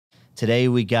Today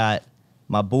we got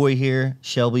my boy here,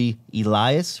 Shelby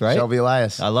Elias, right? Shelby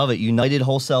Elias. I love it. United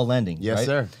Wholesale Lending. Yes, right?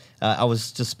 sir. I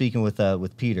was just speaking with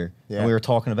Peter, and we were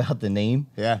talking about the name,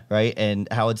 right, and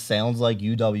how it sounds like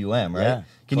UWM, right? Yeah,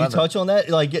 Can you touch on that?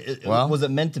 Like, well, was it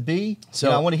meant to be?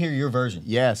 So I want to hear your version.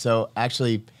 Yeah. So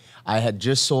actually, I had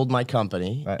just sold my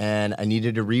company, and I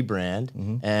needed to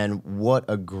rebrand. And what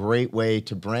a great way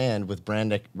to brand with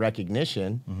brand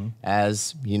recognition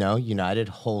as United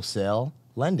Wholesale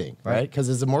Lending, right? Because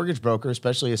as a mortgage broker,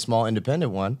 especially a small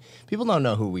independent one, people don't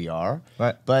know who we are,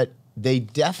 but they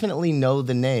definitely know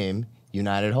the name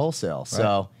United Wholesale.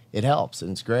 So it helps,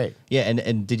 and it's great. Yeah,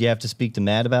 and did you have to speak to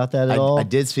Matt about that at all? I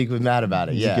did speak with Matt about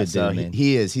it. He's a good dude, man.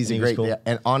 He is. He's a great cool.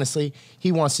 and honestly,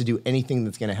 he wants to do anything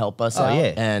that's going to help us out.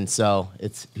 Yeah. And so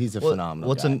he's a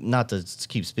phenomenal guy. Not to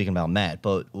keep speaking about Matt,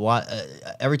 but why?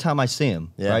 Every time I see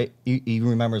him, right, he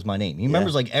remembers my name. He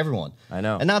remembers like everyone. I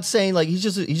know. And not saying like he's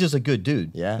just a good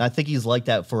dude. Yeah. And I think he's like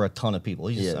that for a ton of people.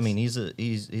 I mean, he's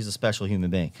a special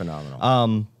human being.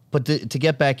 Phenomenal. But to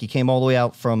get back, you came all the way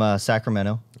out from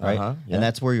Sacramento, right? Yeah. And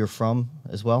that's where you're from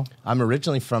as well? I'm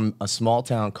originally from a small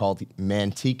town called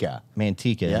Manteca.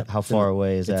 Manteca. Yep. How far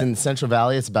away is that? It's in the Central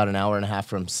Valley. It's about an hour and a half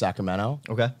from Sacramento.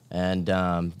 Okay. And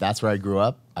that's where I grew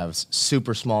up. I was a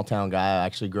super small town guy. I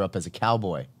actually grew up as a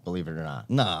cowboy, believe it or not.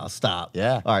 No, stop.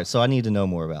 Yeah. All right, so I need to know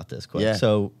more about this quick. Yeah.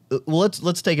 So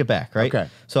let's take it back, right? Okay.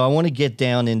 So I want to get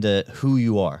down into who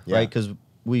you are, right? Because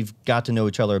we've got to know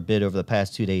each other a bit over the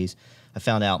past 2 days. I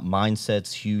found out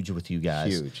mindset's huge with you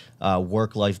guys. Huge.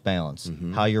 Work-life balance,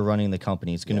 how you're running the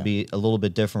company. It's going to be a little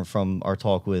bit different from our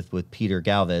talk with Peter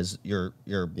Galvez, your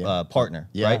partner,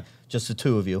 right? Just the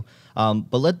two of you.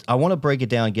 But I want to break it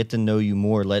down and get to know you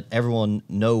more. Let everyone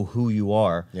know who you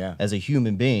are as a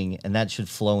human being, and that should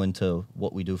flow into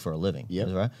what we do for a living. Yeah,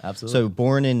 right? absolutely. So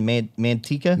born in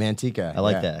Manteca? Manteca. I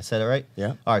like that. I said it right?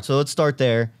 Yeah. All right, so let's start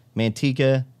there.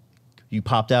 Manteca, you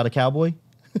popped out a cowboy?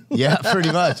 Yeah,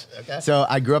 pretty much. So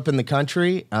I grew up in the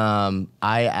country. I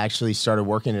actually started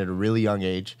working at a really young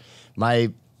age.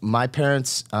 My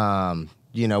parents,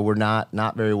 were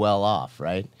not very well off,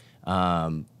 right?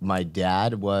 My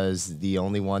dad was the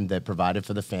only one that provided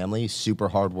for the family, super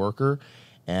hard worker.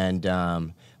 And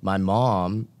my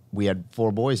mom, we had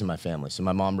 4 boys in my family. So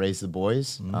my mom raised the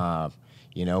boys.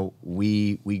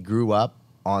 We grew up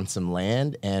on some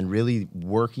land and really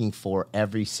working for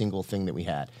every single thing that we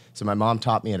had. So my mom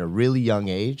taught me at a really young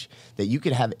age that you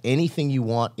could have anything you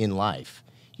want in life.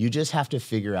 You just have to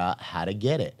figure out how to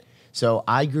get it. So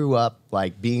I grew up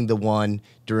like being the one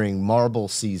during marble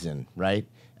season, right?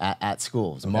 At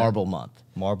school. It was marble month.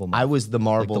 Marble month. I was the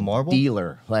marble,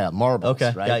 dealer. Yeah, marbles,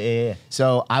 right? Yeah.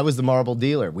 So I was the marble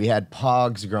dealer. We had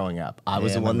pogs growing up. I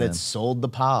was the one that sold the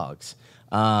pogs.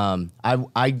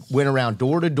 I went around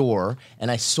door to door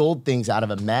and I sold things out of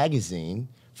a magazine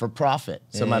for profit.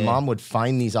 So my mom would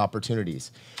find these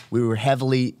opportunities. We were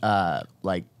heavily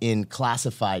in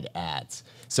classified ads.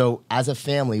 So as a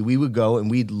family, we would go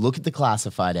and we'd look at the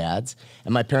classified ads,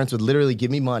 and my parents would literally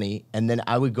give me money, and then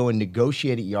I would go and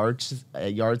negotiate at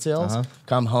yard sales,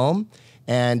 come home,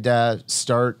 and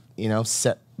start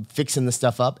fixing the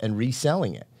stuff up and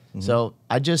reselling it. So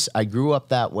I grew up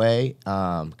that way,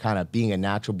 kind of being a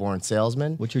natural born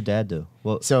salesman. What's your dad do?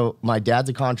 So my dad's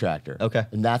a contractor. Okay.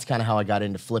 And that's kind of how I got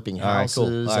into flipping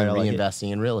houses and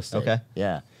reinvesting in real estate. Okay.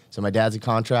 Yeah. So my dad's a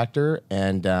contractor,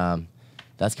 and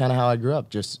that's kind of how I grew up,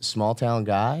 just small town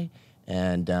guy.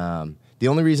 And the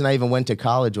only reason I even went to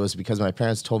college was because my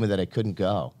parents told me that I couldn't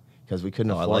go because we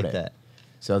couldn't afford it. I like that.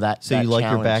 So that you like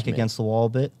your back me. Against the wall a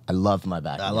bit? I love my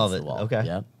back against the wall. Okay.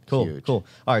 Yeah. Cool. Huge. Cool.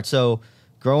 All right. So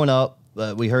growing up,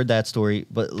 we heard that story,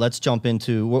 but let's jump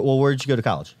into, where did you go to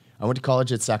college? I went to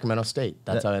college at Sacramento State.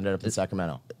 That's how I ended up in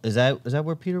Sacramento. Is that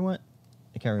where Peter went?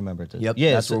 I can't remember. Yep.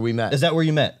 Yeah. That's where we met. Is that where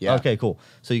you met? Yeah. Okay, cool.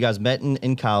 So you guys met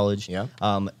in college. Yeah.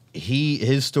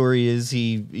 His story is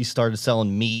he started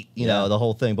selling meat, the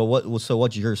whole thing. But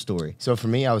what's your story? So for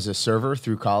me, I was a server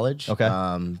through college. Okay.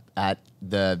 At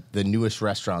the newest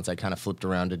restaurants, I kind of flipped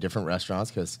around to different restaurants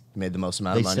because made the most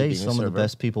amount of money being a server. They say some of the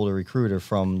best people to recruit are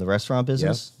from the restaurant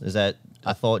business. Yep. Is that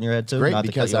a thought in your head too? Great,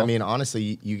 because I mean,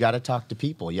 honestly, you got to talk to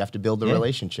people. You have to build the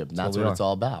relationship. And that's what it's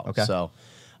all about. Okay. So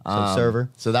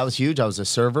server. So that was huge. I was a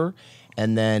server,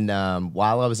 and then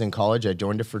while I was in college, I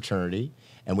joined a fraternity,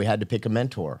 and we had to pick a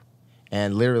mentor.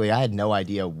 And literally, I had no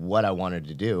idea what I wanted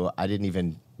to do. I didn't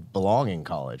even belong in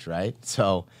college, right?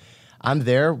 So I'm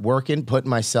there working,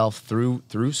 putting myself through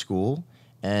school,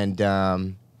 and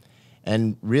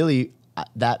really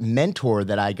that mentor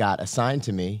that I got assigned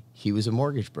to me, he was a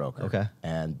mortgage broker. Okay.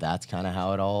 And that's kind of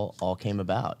how it all came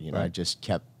about. I just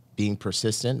kept being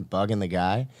persistent, bugging the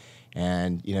guy,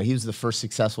 And he was the first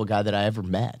successful guy that I ever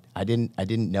met. I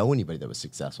didn't know anybody that was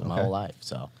successful my whole life.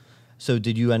 So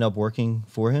did you end up working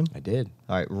for him? I did.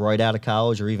 All right, right out of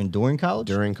college or even during college?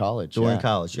 During college. During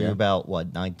college. So you're about,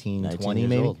 what, 19 20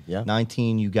 maybe? Old. Yeah.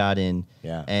 19, you got in.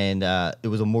 Yeah. And it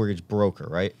was a mortgage broker,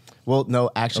 right? Well, no,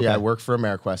 actually, I worked for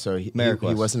Ameriquest, so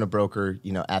he wasn't a broker,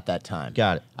 at that time.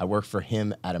 Got it. I worked for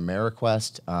him at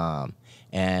Ameriquest,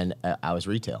 and I was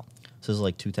retail. So this is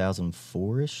like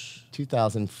 2004-ish?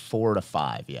 2004 to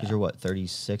 5, yeah. Because you're what,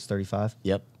 36, 35?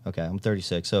 Yep. Okay, I'm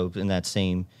 36, so in that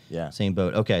same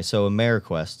boat. Okay, so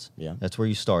Ameriquest, that's where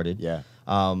you started. Yeah.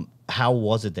 How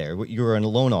was it there? You were a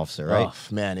loan officer, right?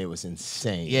 Oh, man, it was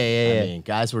insane. Yeah. I mean,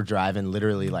 guys were driving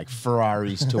literally like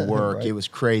Ferraris to work. Right. It was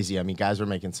crazy. I mean, guys were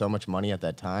making so much money at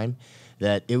that time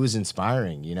that it was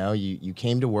inspiring. You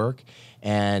came to work,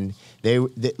 and they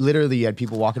literally, you had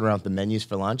people walking around with the menus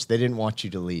for lunch. They didn't want you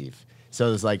to leave. So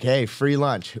it was like, hey, free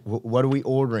lunch. What are we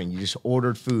ordering? You just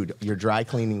ordered food. Your dry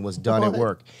cleaning was done at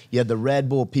work. You had the Red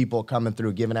Bull people coming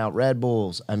through, giving out Red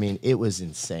Bulls. I mean, it was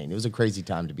insane. It was a crazy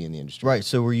time to be in the industry. Right.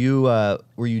 So were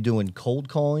you doing cold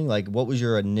calling? Like, what was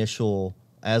your initial,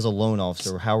 as a loan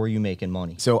officer, how were you making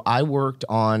money? So I worked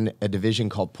on a division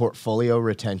called portfolio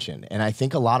retention. And I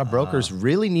think a lot of brokers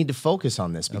really need to focus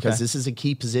on this because this is a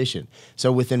key position.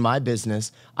 So within my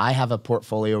business, I have a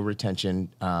portfolio retention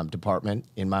department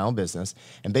in my own business.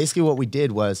 And basically what we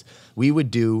did was we would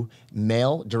do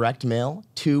direct mail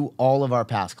to all of our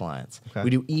past clients. Okay. We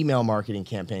do email marketing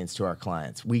campaigns to our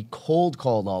clients. We cold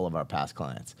called all of our past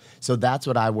clients. So that's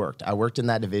what I worked. I worked in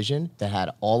that division that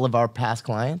had all of our past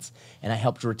clients, and I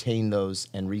helped retain those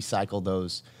and recycle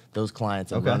those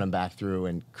clients and run them back through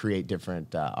and create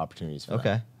different opportunities for them.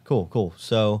 Okay, cool.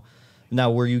 So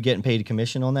now, were you getting paid a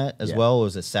commission on that as well? Or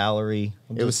was it salary?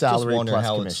 It was salary plus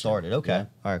how commission. It started. Okay, Yeah.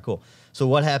 All right, cool. So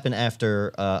what happened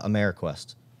after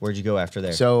Ameriquest? Where'd you go after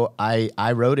there? So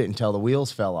I rode it until the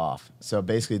wheels fell off. So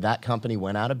basically that company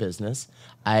went out of business.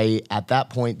 I, at that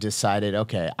point, decided,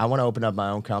 okay, I want to open up my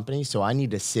own company, so I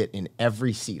need to sit in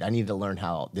every seat. I need to learn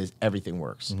how everything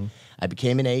works. Mm-hmm. I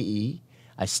became an AE.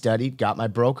 I studied, got my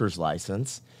broker's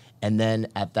license, and then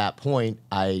at that point,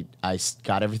 I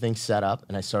got everything set up,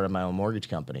 and I started my own mortgage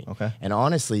company. Okay. And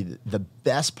honestly, the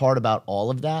best part about all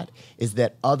of that is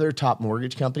that other top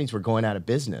mortgage companies were going out of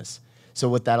business. So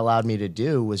what that allowed me to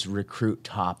do was recruit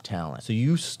top talent. So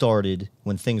you started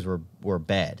when things were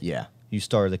bad. Yeah. You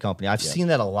started the company. I've seen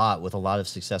that a lot with a lot of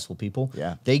successful people.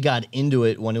 Yeah. They got into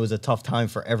it when it was a tough time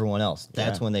for everyone else.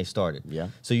 That's when they started. Yeah.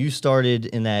 So you started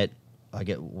in that,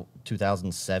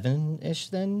 2007-ish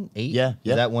then? 8? Yeah.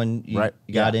 Is that when you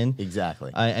got in?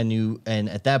 Exactly. And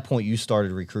at that point you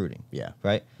started recruiting. Yeah.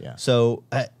 Right? Yeah. So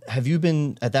have you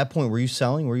been, at that point, were you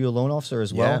selling? Were you a loan officer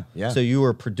as well? Yeah. So you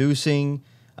were producing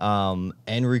and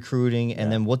recruiting,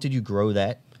 and then what did you grow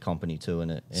that company to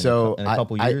in a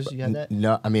couple years? You had that?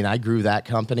 No, I mean, I grew that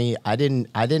company. I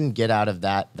didn't get out of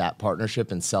that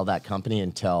partnership and sell that company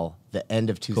until the end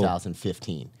of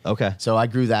 2015. Cool. Okay. So I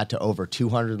grew that to over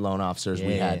 200 loan officers.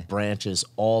 We had branches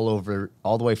all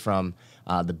the way from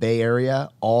the Bay Area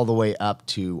all the way up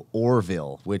to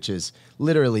Orville, which is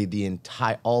literally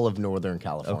all of Northern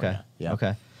California. Okay. Yeah.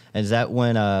 Okay. And is that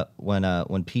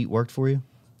when Pete worked for you?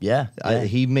 Yeah.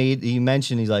 He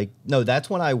mentioned, he's like, no,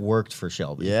 that's when I worked for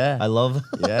Shelby. Yeah. I love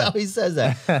how he says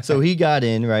that. So he got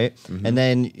in, right? Mm-hmm. And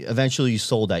then eventually you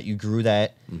sold that. You grew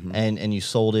that and you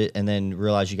sold it, and then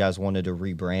realized you guys wanted to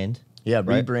rebrand. Yeah,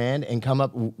 right? rebrand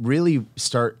and really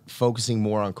start focusing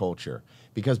more on culture.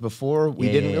 Because before,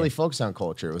 we didn't really focus on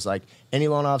culture. It was like, any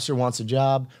loan officer wants a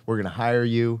job, we're going to hire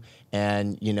you.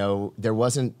 And, there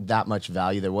wasn't that much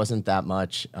value. There wasn't that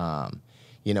much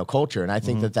culture. And I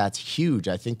think that that's huge.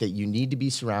 I think that you need to be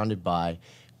surrounded by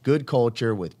good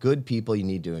culture with good people. You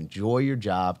need to enjoy your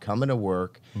job, coming to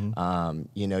work.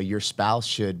 Your spouse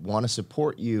should want to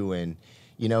support you. And,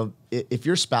 if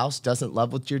your spouse doesn't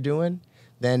love what you're doing,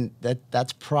 then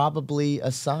that's probably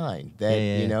a sign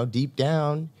that, deep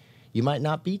down, you might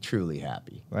not be truly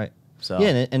happy. Right. So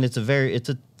and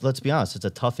let's be honest, it's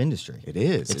a tough industry. It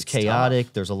is. It's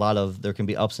chaotic. Tough. There can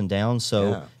be ups and downs.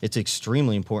 So it's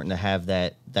extremely important to have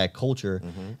that culture,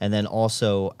 and then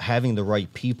also having the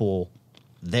right people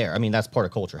there. I mean, that's part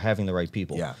of culture, having the right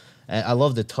people. Yeah. And I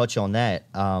love to touch on that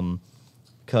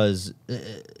because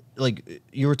like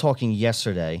you were talking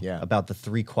yesterday about the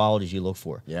 3 qualities you look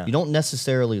for. Yeah. You don't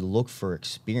necessarily look for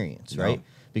experience, right? No.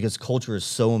 Because culture is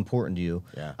so important to you.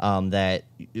 Yeah.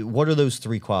 What are those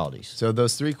 3 qualities? So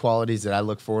those 3 qualities that I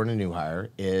look for in a new hire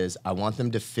is I want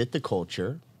them to fit the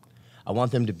culture. I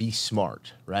want them to be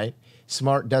smart, right?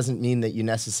 Smart doesn't mean that you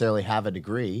necessarily have a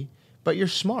degree, but you're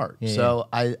smart.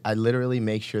 I literally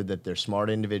make sure that they're smart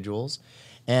individuals.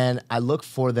 And I look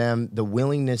for them, the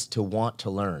willingness to want to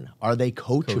learn. Are they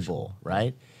coachable,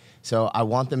 right? So I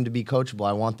want them to be coachable.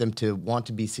 I want them to want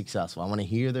to be successful. I want to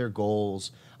hear their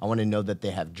goals. I want to know that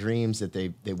they have dreams, that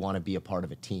they want to be a part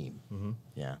of a team.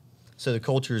 Yeah. So the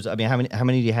cultures, I mean, how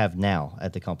many do you have now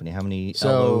at the company? How many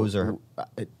LOs or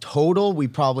total? We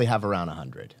probably have around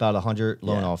 100. About 100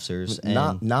 loan officers,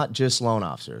 and not just loan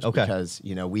officers. Okay. Because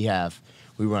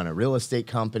we run a real estate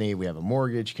company, we have a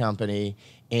mortgage company,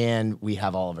 and we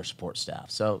have all of our support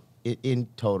staff. So in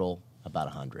total, about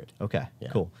 100. Okay,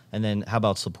 cool. And then how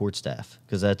about support staff?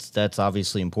 Because that's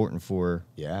obviously important for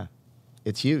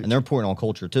it's huge, and they're important on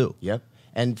culture too. Yep.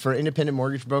 And for independent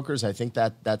mortgage brokers, I think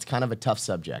that's kind of a tough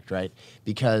subject, right?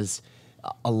 Because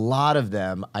a lot of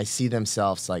them, I see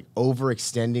themselves like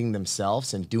overextending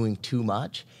themselves and doing too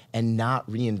much and not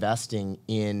reinvesting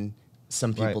in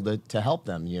some people to help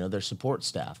them, their support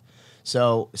staff.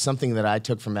 So something that I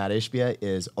took from Matt Ishbia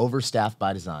is overstaffed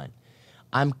by design.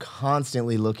 I'm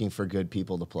constantly looking for good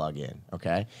people to plug in,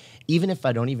 okay? Even if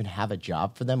I don't even have a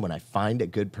job for them, when I find a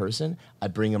good person, I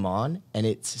bring them on, and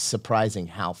it's surprising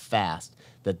how fast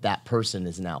that person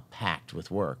is now packed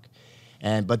with work.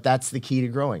 But that's the key to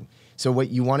growing. So what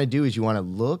you want to do is you want to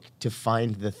look to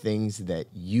find the things that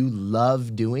you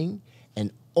love doing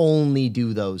and only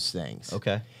do those things.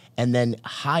 Okay. And then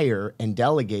hire and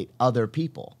delegate other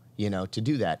people, to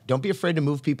do that. Don't be afraid to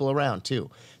move people around too.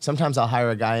 Sometimes I'll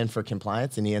hire a guy in for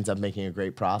compliance and he ends up making a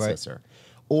great processor. Right.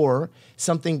 Or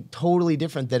something totally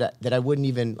different that I wouldn't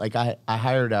even, like I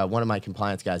hired one of my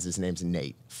compliance guys, his name's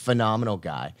Nate, phenomenal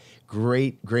guy,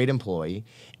 great employee,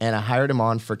 and I hired him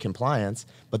on for compliance,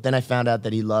 but then I found out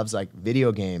that he loves like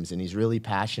video games and he's really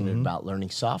passionate about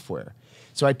learning software.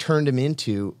 So I turned him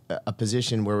into a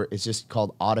position where it's just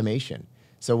called automation.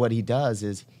 So what he does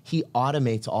is he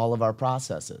automates all of our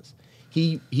processes.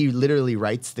 He literally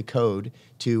writes the code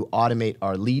to automate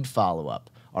our lead follow-up,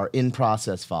 our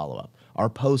in-process follow-up, our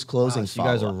post-closing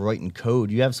follow-up. You guys are writing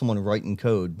code. You have someone writing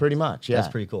code. Pretty much, yeah. That's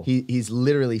pretty cool. He's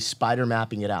literally spider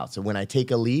mapping it out. So when I take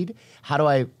a lead, how do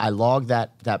I log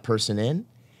that person in?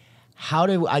 How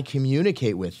do I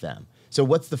communicate with them? So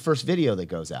what's the first video that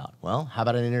goes out? Well, how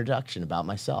about an introduction about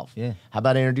myself? Yeah. How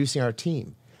about introducing our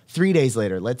team? 3 days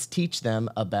later, let's teach them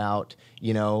about,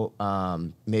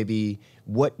 maybe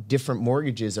what different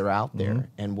mortgages are out there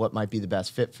and what might be the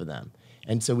best fit for them.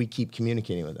 And so we keep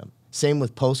communicating with them. Same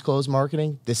with post-close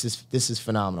marketing. This is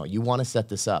phenomenal. You want to set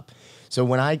this up. So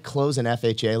when I close an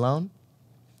FHA loan,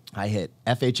 I hit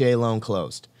FHA loan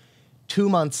closed. 2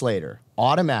 months later,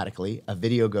 automatically, a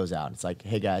video goes out. It's like,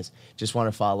 hey guys, just want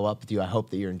to follow up with you. I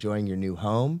hope that you're enjoying your new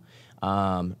home.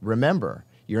 Remember,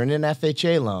 you're in an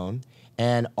FHA loan,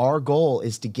 and our goal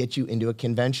is to get you into a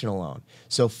conventional loan.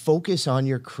 So focus on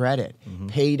your credit.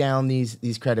 Pay down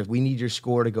these credits. We need your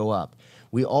score to go up.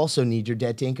 We also need your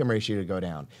debt to income ratio to go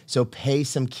down. So pay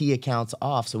some key accounts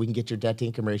off so we can get your debt to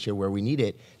income ratio where we need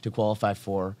it to qualify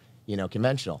for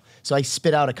conventional. So I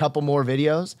spit out a couple more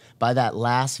videos. By that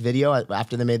last video,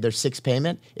 after they made their 6th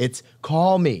payment, it's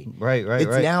call me. Right.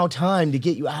 It's now time to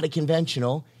get you out of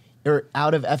conventional or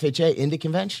out of FHA into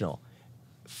conventional.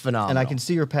 Phenomenal. And I can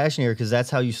see your passion here because that's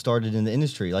how you started in the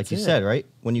industry. Like you said, right?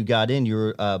 When you got in, you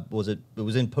were, it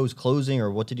was in post-closing,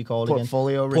 or what did you call it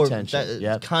Portfolio again? retention.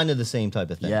 Yep. Kind of the same type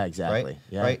of thing. Yeah, exactly. Right?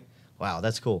 Yeah. Right? Wow,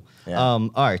 that's cool. Yeah. All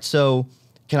right, so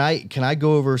can I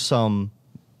go over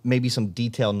maybe some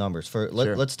detailed numbers?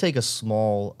 Let's take a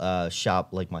small shop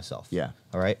like myself. Yeah.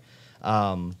 All right?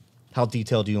 How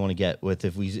detailed do you want to get with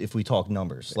if we talk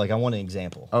numbers? Like I want an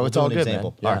example. Oh, it's all good, man. Yeah.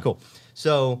 All right, cool.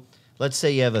 So let's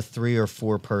say you have a 3 or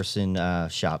 4 person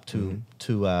shop, two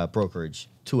brokerage,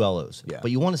 2 LOs. Yeah. But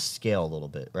you want to scale a little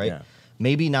bit, right? Yeah.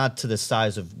 Maybe not to the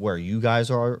size of where you guys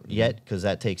are yet, because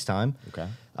that takes time. Okay.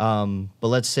 But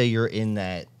let's say you're in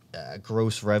that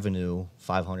gross revenue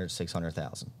 500,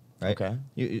 600,000, right? Okay.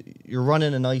 You're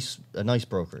running a nice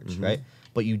brokerage, right?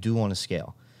 But you do want to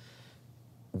scale.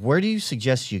 Where do you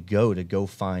suggest you go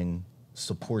find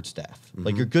support staff?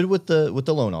 Like you're good with the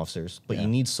loan officers, but you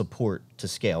need support to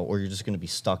scale, or you're just going to be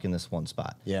stuck in this one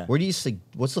spot. Yeah. Where do you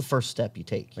what's the first step you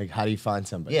take? Like, how do you find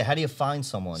somebody? Yeah, how do you find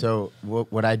someone? So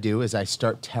what I do is I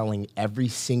start telling every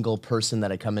single person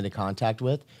that I come into contact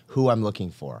with who I'm looking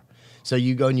for. So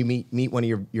you go and you meet one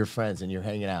of your friends and you're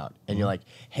hanging out and you're like,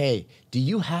 hey, do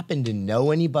you happen to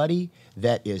know anybody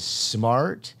that is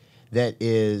smart, that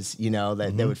is,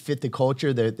 that would fit the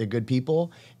culture, they're good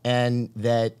people, and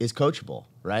that is coachable,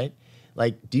 right?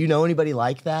 Like, do you know anybody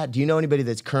like that? Do you know anybody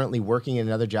that's currently working in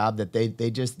another job that they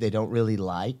don't really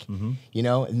like?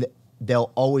 And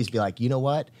they'll always be like, you know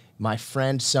what? My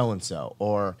friend so-and-so,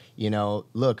 or,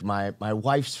 look, my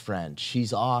wife's friend,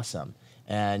 she's awesome.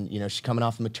 and she's coming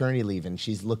off maternity leave and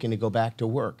she's looking to go back to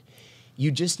work.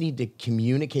 You just need to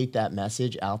communicate that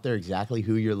message out there, exactly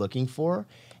who you're looking for,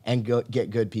 and go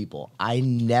get good people. I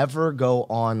never go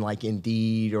on like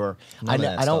Indeed or I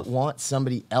don't want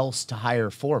somebody else to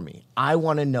hire for me. I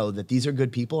want to know that these are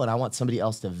good people, and I want somebody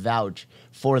else to vouch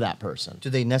for that person. Do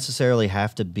they necessarily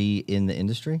have to be in the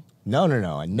industry? No.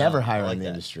 I never hire in the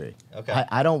industry. Okay.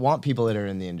 I don't want people that are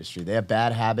in the industry. They have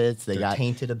bad habits. They're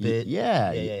tainted a bit.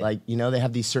 Yeah. Like, they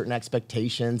have these certain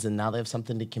expectations, and now they have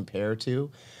something to compare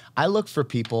to. I look for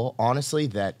people, honestly,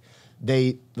 that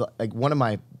like one of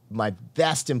my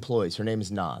best employees, her name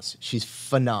is Naz. She's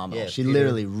phenomenal. She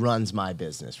literally runs my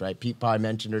business, right? Pete probably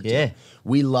mentioned her too. Yeah.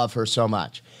 We love her so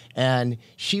much. And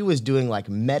she was doing like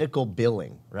medical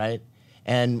billing, right?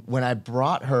 And when I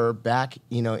brought her back,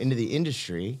 into the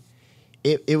industry,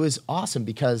 it was awesome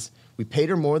because we paid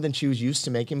her more than she was used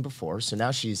to making before. So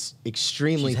now she's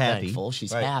extremely thankful.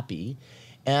 She's happy.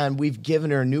 And we've given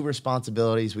her new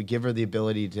responsibilities. We give her the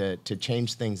ability to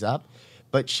change things up.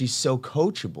 But she's so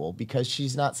coachable because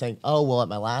she's not saying, oh, well, at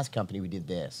my last company, we did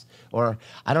this. Or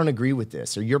I don't agree with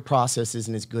this. Or your process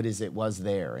isn't as good as it was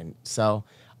there. And so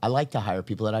I like to hire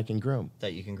people that I can groom.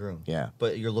 That you can groom. Yeah.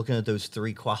 But you're looking at those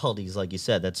 3 qualities, like you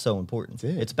said. That's so important.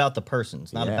 It's about the person.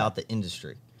 It's not about the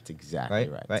industry. It's exactly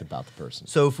right. It's about the person.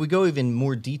 So if we go even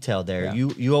more detailed there,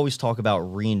 you always talk about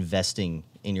reinvesting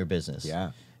in your business.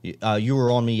 Yeah. You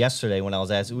were on me yesterday when I was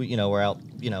asking, we're out,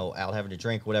 out having a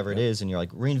drink, whatever it is, and you're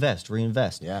like, reinvest.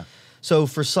 Yeah. So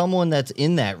for someone that's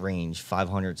in that range,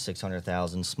 500,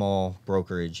 600,000, small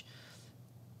brokerage,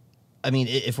 I mean,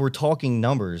 if we're talking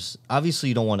numbers, obviously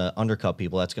you don't want to undercut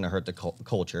people. That's going to hurt the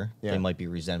culture. Yeah. They might be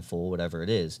resentful, whatever it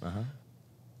is.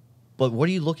 But what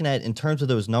are you looking at in terms of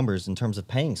those numbers, in terms of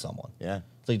paying someone? Yeah.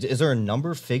 Like, is there a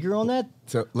number figure on that?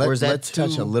 So let's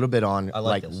touch a little bit on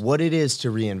like what it is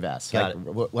to reinvest. Got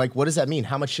it. Like, what does that mean?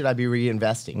 How much should I be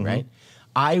reinvesting, right?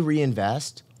 I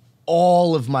reinvest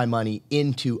all of my money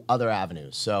into other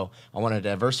avenues. So I want to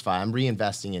diversify. I'm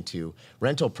reinvesting into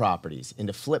rental properties,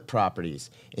 into flip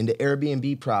properties, into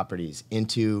Airbnb properties,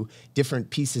 into different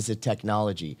pieces of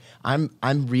technology. I'm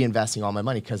reinvesting all my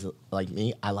money because, like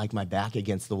me, I like my back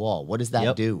against the wall. What does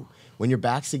that do? When your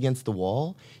back's against the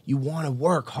wall, you want to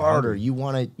work harder. You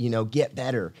want to, get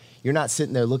better. You're not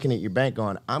sitting there looking at your bank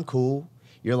going, I'm cool.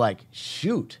 You're like,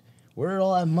 shoot, where did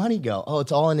all that money go? Oh,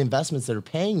 it's all in investments that are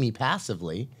paying me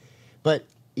passively. But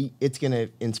it's going to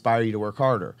inspire you to work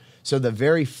harder. So the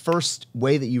very first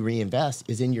way that you reinvest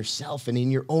is in yourself and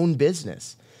in your own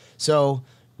business. So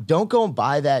don't go and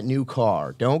buy that new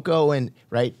car. Don't go and,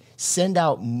 send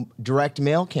out direct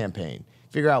mail campaign.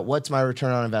 Figure out what's my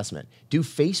return on investment. Do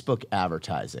Facebook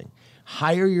advertising.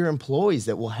 Hire your employees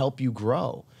that will help you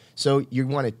grow. So you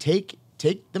want to take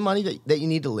the money that you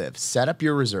need to live, set up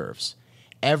your reserves.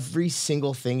 Every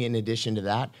single thing in addition to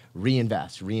that,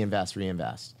 reinvest.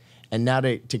 And now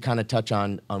to kind of touch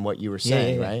on what you were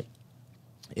saying, right,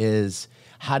 is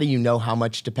how do you know how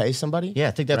much to pay somebody? Yeah,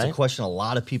 I think that's a question a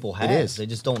lot of people have. It is. They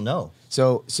just don't know.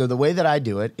 So the way that I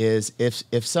do it is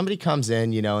if somebody comes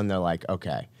in, and they're like,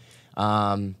 okay,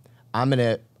 I'm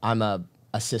a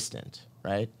assistant,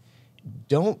 right?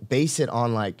 Don't base it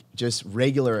on like just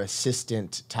regular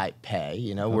assistant type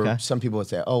pay, where some people would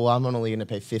say, oh, well, I'm only going to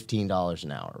pay $15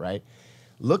 an hour, right?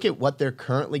 Look at what they're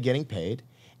currently getting paid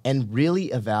and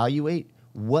really evaluate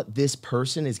what this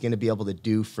person is going to be able to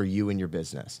do for you and your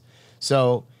business.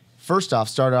 So first off,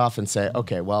 start off and say,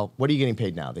 okay, well, what are you getting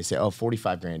paid now? They say, oh,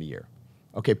 $45,000 a year.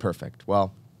 Okay, perfect.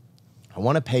 Well, I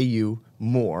want to pay you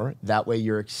more. That way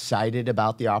you're excited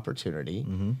about the opportunity.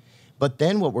 But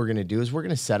then what we're going to do is we're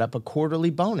going to set up a quarterly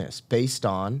bonus based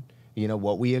on,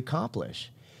 what we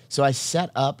accomplish. So I set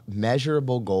up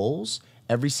measurable goals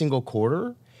every single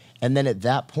quarter. And then at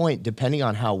that point, depending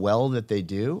on how well that they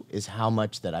do, is how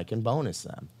much that I can bonus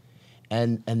them.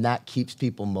 And that keeps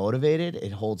people motivated.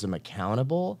 It holds them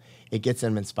accountable. It gets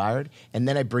them inspired. And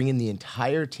then I bring in the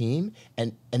entire team,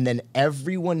 and then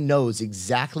everyone knows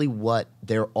exactly what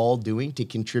they're all doing to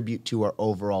contribute to our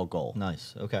overall goal.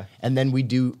 Nice. Okay. And then we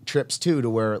do trips too, to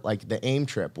where like the AIM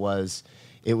trip was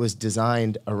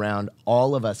designed around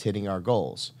all of us hitting our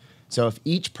goals. So if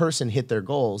each person hit their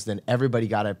goals, then everybody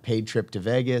got a paid trip to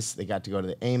Vegas. They got to go to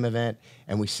the AIM event,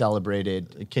 and we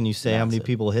celebrated. Can you say how many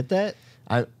people hit that?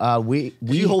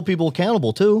 We hold people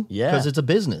accountable too, because it's a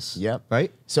business. Yep.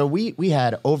 Right. So we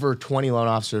had over 20 loan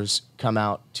officers come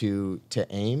out to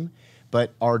AIM,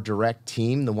 but our direct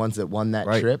team, the ones that won that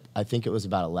trip, I think it was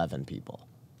about 11 people.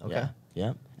 Okay.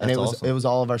 Yeah. And awesome. It was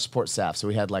all of our support staff. So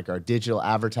we had like our digital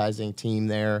advertising team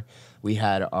there. We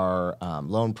had our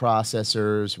loan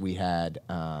processors. We had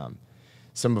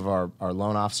some of our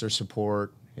loan officer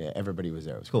support. Yeah, everybody was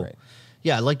there. It was Cool. great.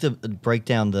 Yeah, I'd like to break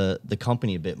down the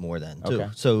company a bit more then, too.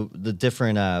 Okay. So the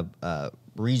different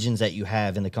regions that you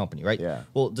have in the company, right? Yeah.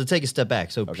 Well, to take a step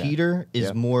back, so Peter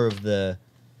is more of the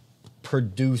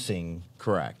producing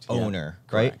owner,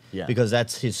 right? Yeah. Because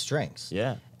that's his strengths.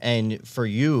 Yeah. And for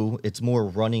you, it's more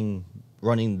running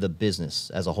the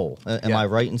business as a whole. Am I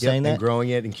right in saying that? And growing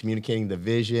it and communicating the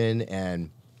vision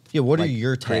and what are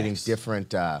your creating tasks?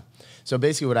 different. So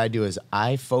basically, what I do is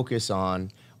I focus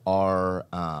on our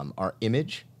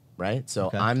image, right?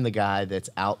 So I'm the guy that's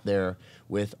out there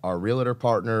with our realtor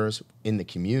partners in the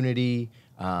community,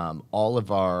 all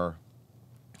of our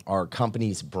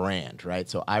company's brand, right?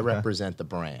 So I represent the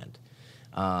brand.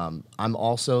 I'm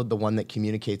also the one that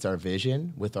communicates our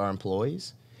vision with our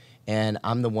employees, and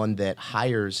I'm the one that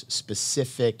hires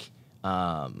specific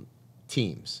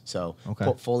teams. So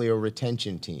portfolio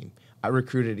retention team. I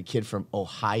recruited a kid from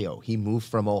Ohio. He moved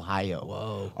from Ohio.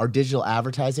 Whoa. Our digital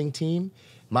advertising team,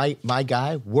 my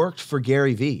guy worked for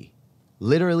Gary Vee,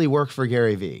 literally worked for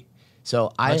Gary Vee.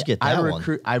 So I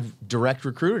direct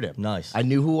recruited him. Nice. I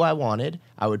knew who I wanted.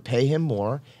 I would pay him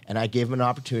more, and I gave him an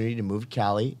opportunity to move to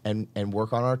Cali and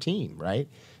work on our team, right?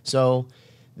 So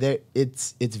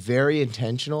it's very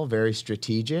intentional, very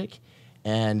strategic,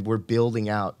 and we're building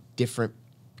out different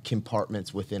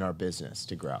compartments within our business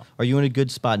to grow. Are you in a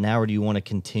good spot now, or do you want to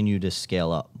continue to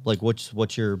scale up? Like,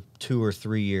 what's your 2 or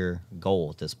 3 year goal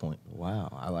at this point?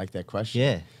 Wow, I like that question.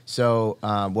 Yeah. So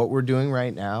what we're doing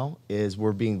right now is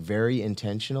we're being very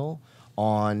intentional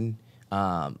on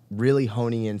really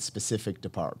honing in specific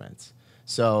departments.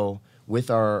 So with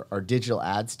our digital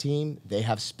ads team, they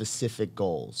have specific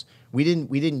goals. We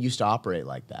didn't used to operate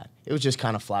like that. It was just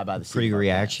kind of fly by the seat. Pretty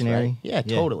reactionary. Pants, right?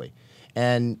 Yeah, totally.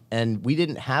 And we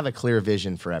didn't have a clear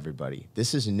vision for everybody.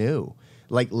 This is new.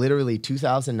 Like literally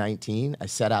 2019, I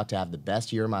set out to have the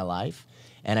best year of my life,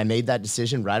 and I made that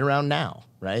decision right around now,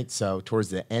 right? So towards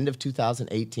the end of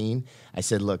 2018, I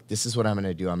said, look, this is what I'm going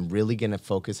to do. I'm really going to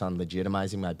focus on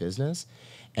legitimizing my business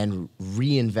and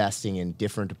reinvesting in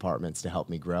different departments to help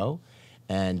me grow.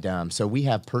 And so we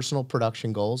have personal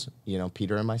production goals,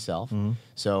 Peter and myself. Mm-hmm.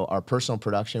 So our personal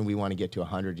production, we want to get to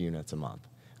 100 units a month.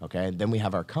 Okay, then we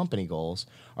have our company goals.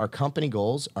 Our company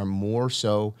goals are more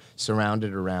so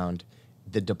surrounded around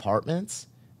the departments,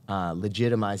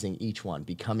 legitimizing each one,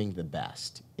 becoming the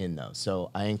best in those.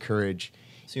 So I encourage.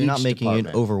 So you're not making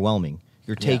it overwhelming.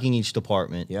 You're taking each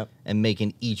department Yep. and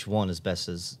making each one as best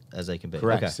as they can be.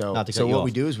 Correct. Okay. So what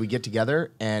we do is we get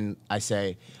together and I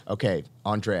say, okay,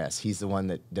 Andreas, he's the one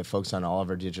that focuses on all of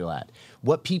our digital ad.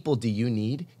 What people do you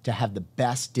need to have the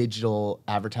best digital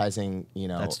advertising,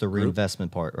 That's the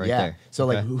reinvestment part right there. there. So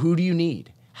like, who do you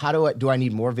need? Do I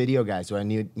need more video guys? Do I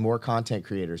need more content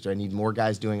creators? Do I need more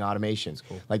guys doing automations?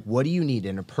 Cool. Like, what do you need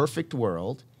in a perfect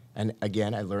world? And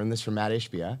again, I learned this from Matt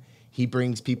Ishbia. He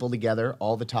brings people together,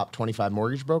 all the top 25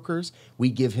 mortgage brokers. We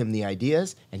give him the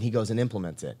ideas, and he goes and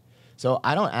implements it. So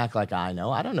I don't act like I know.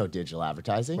 I don't know digital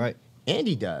advertising. Right.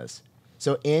 Andy does.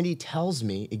 So Andy tells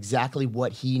me exactly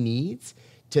what he needs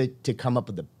to come up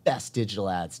with the best digital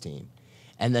ads team.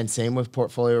 And then same with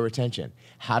portfolio retention.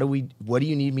 What do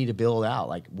you need me to build out?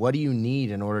 Like, what do you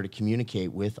need in order to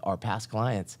communicate with our past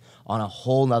clients on a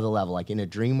whole nother level? Like in a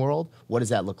dream world, what does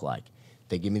that look like?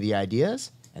 They give me the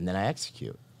ideas, and then I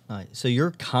execute. All right. So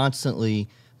you're constantly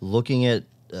looking at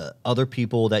other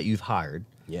people that you've hired.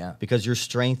 Yeah. Because your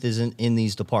strength isn't in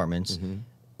these departments. Mm-hmm.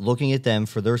 Looking at them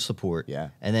for their support. Yeah.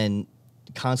 And then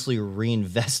constantly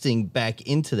reinvesting back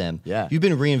into them. Yeah. You've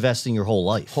been reinvesting your whole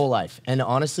life. And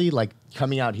honestly, like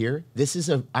coming out here,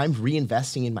 I'm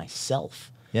reinvesting in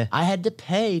myself. Yeah. I had to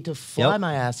pay to fly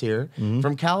my ass here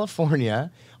from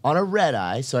California on a red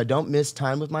eye so I don't miss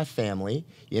time with my family,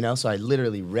 so I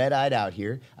literally red-eyed out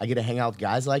here. I get to hang out with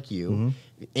guys like you,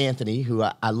 Anthony, who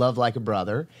I love like a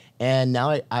brother, and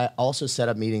now I also set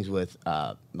up meetings with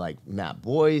like Matt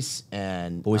Boyce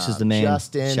and Boyce is the man.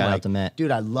 Justin. Shout out to Matt. Dude,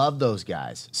 I love those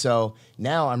guys. So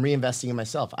now I'm reinvesting in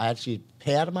myself. I actually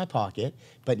pay out of my pocket,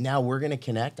 but now we're going to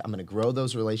connect. I'm going to grow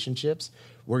those relationships.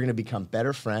 We're going to become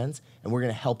better friends, and we're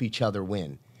going to help each other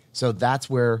win. So that's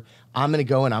where I'm going to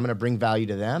go, and I'm going to bring value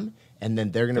to them, and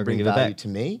then they're going to bring value to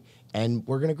me, and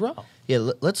we're going to grow.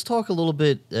 Yeah, let's talk a little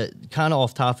bit, kind of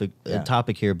off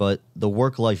topic here, but the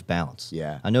work-life balance.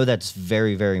 Yeah. I know that's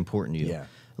very, very important to you. Yeah.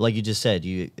 Like you just said,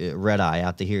 you red eye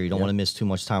out to here. You don't want to miss too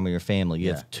much time with your family.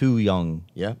 You have 2 young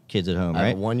kids at home, I right?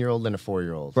 have a 1-year-old and a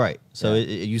 4-year-old. Right. So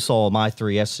you saw my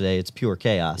 3 yesterday. It's pure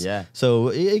chaos. Yeah. So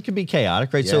it can be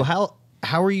chaotic, right? Yeah. So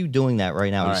how are you doing that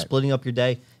right now? Are you splitting up your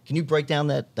day? Can you break down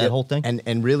that whole thing?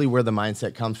 And really where the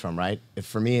mindset comes from, right?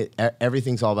 For me,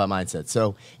 everything's all about mindset.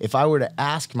 So if I were to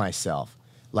ask myself,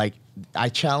 like I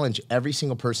challenge every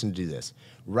single person to do this.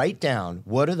 Write down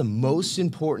what are the most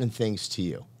important things to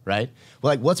you, right?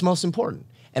 Well, like what's most important?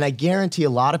 And I guarantee a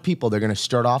lot of people, they're going to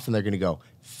start off and they're going to go,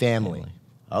 family.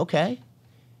 Okay.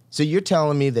 So you're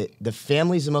telling me that the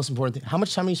family is the most important thing. How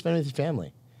much time are you spending with your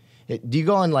family? Do you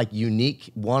go on like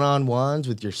unique one-on-ones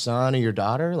with your son or your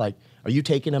daughter? Like, are you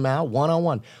taking them out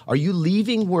one-on-one? Are you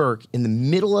leaving work in the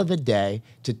middle of the day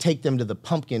to take them to the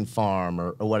pumpkin farm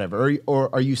or whatever?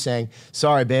 Or are you saying,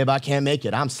 sorry, babe, I can't make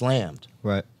it. I'm slammed.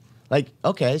 Right. Like,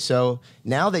 okay, so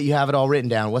now that you have it all written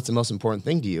down, what's the most important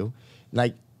thing to you?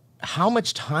 Like, how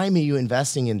much time are you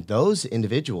investing in those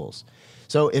individuals?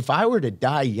 So if I were to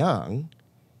die young,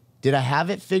 did I have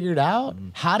it figured out?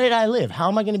 How did I live? How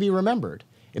am I going to be remembered?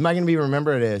 Am I going to be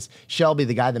remembered as Shelby,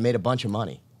 the guy that made a bunch of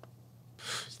money?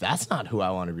 That's not who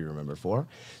I want to be remembered for.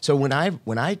 So when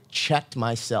I checked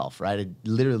myself, right, I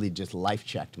literally just life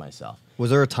checked myself. Was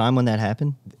there a time when that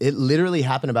happened? It literally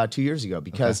happened about 2 years ago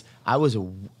because I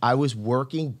was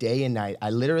working day and night. I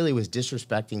literally was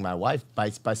disrespecting my wife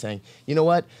by saying, you know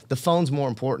what? The phone's more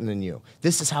important than you.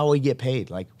 This is how we get paid.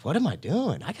 Like, what am I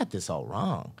doing? I got this all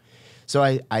wrong. So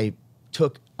I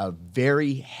took a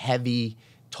very heavy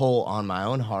toll on my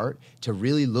own heart to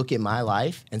really look at my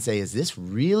life and say, is this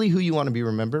really who you want to be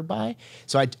remembered by?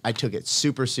 So I took it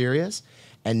super serious.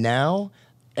 And now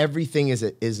everything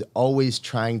is always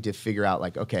trying to figure out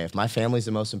like, okay, if my family's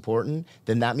the most important,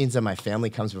 then that means that my family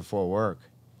comes before work.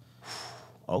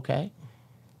 Okay.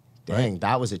 Dang,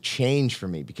 that was a change for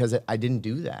me because I didn't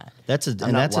do that. That's a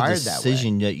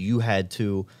decision that you had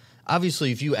to,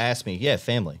 obviously if you ask me, yeah,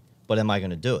 family. But am I going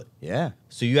to do it? Yeah.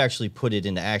 So you actually put it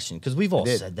into action because we've all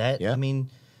said that. Yeah. I mean,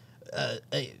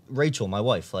 Rachel, my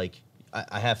wife, like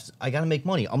I got to make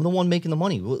money. I'm the one making the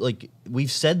money. Like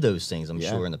we've said those things, I'm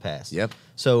sure in the past. Yep.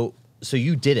 So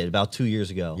you did it about 2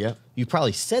 years ago. Yep. You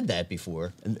probably said that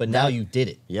before, but now you did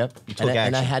it. Yep. You took action.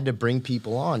 And I had to bring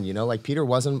people on. You know, like Peter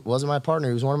wasn't my partner.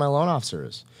 He was one of my loan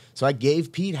officers. So I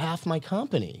gave Pete half my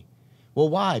company. Well,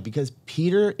 why? Because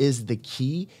Peter is the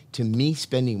key to me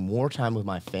spending more time with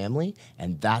my family,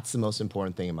 and that's the most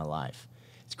important thing in my life.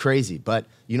 It's crazy, but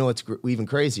you know what's even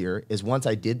crazier is once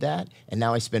I did that, and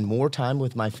now I spend more time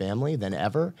with my family than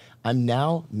ever, I'm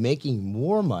now making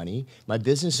more money. My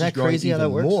business is growing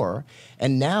even more,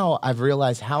 and now I've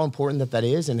realized how important that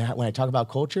is, and when I talk about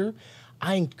culture,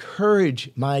 I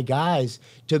encourage my guys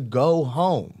to go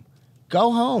home.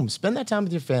 Go home. Spend that time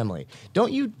with your family.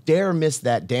 Don't you dare miss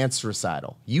that dance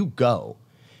recital. You go.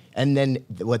 And then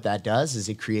what that does is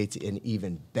it creates an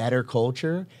even better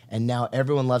culture. And now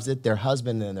everyone loves it. Their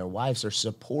husband and their wives are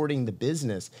supporting the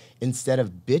business instead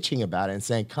of bitching about it and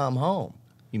saying, come home.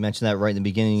 You mentioned that right in the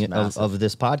beginning of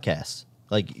this podcast.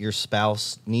 Like your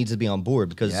spouse needs to be on board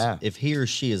because if he or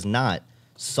she is not,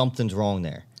 something's wrong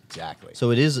there. Exactly. So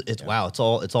wow, it's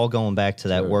all going back to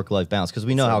that work-life balance because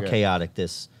we know how chaotic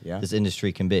this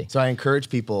industry can be. So I encourage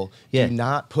people to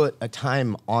not put a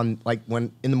time on like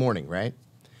when in the morning, right?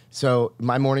 So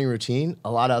my morning routine,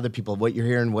 a lot of other people, what you're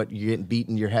hearing, what you're getting beat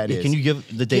in your head is. Can you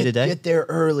give the day-to-day? Get there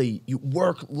early. You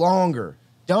work longer.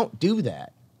 Don't do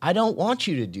that. I don't want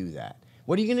you to do that.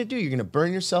 What are you going to do? You're going to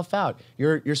burn yourself out.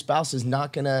 Your spouse is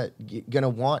not gonna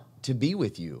want to be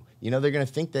with you. You know, they're going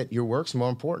to think that your work's more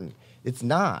important. It's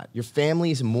not. Your family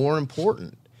is more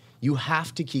important. You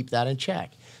have to keep that in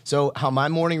check. So how my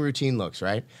morning routine looks,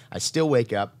 right? I still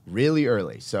wake up really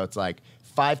early. So it's like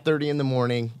 5:30 in the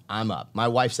morning, I'm up. My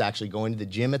wife's actually going to the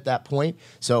gym at that point.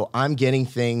 So I'm getting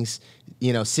things,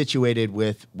 you know, situated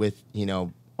with you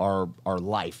know, our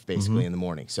life basically in the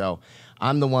morning. So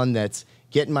I'm the one that's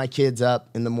getting my kids up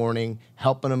in the morning,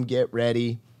 helping them get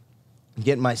ready,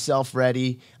 getting myself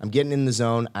ready. I'm getting in the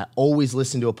zone. I always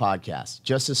listen to a podcast.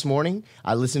 Just this morning,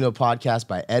 I listened to a podcast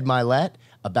by Ed Milet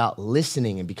about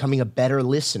listening and becoming a better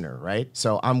listener, right?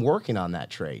 So I'm working on that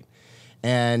trait.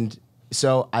 And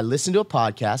so I listen to a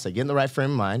podcast. I get in the right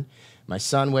frame of mind. My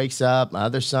son wakes up. My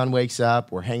other son wakes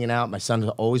up. We're hanging out. My son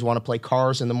always want to play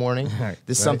cars in the morning.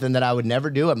 This is something that I would never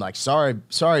do. I'm like, sorry,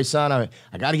 son.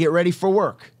 I got to get ready for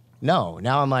work. No.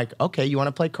 Now I'm like, okay, you want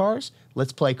to play cars?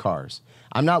 Let's play cars.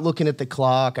 I'm not looking at the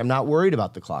clock. I'm not worried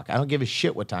about the clock. I don't give a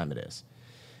shit what time it is.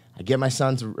 I get my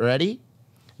sons ready.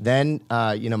 Then,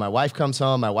 you know, my wife comes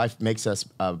home. My wife makes us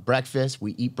breakfast.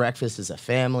 We eat breakfast as a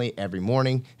family every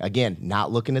morning. Again,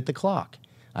 not looking at the clock.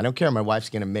 I don't care. My wife's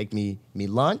going to make me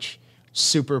lunch.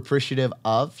 Super appreciative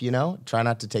of, you know, try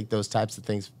not to take those types of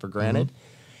things for granted.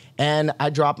 And I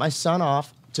drop my son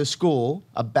off to school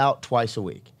about twice a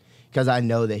week because I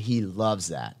know that he loves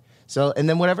that. So, and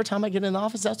then whatever time I get in the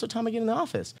office, that's what time I get in the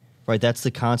office. Right, that's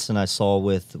the constant I saw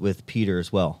with Peter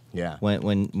as well. Yeah.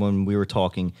 When we were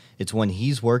talking, it's when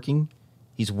he's working,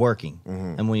 he's working.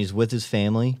 And when he's with his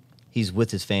family, he's with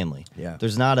his family. Yeah.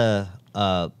 There's not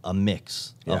a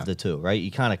mix of the two, right?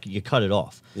 You cut it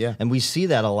off. Yeah. And we see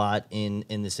that a lot in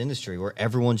this industry where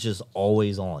everyone's just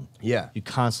always on. Yeah. You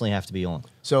constantly have to be on.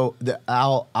 So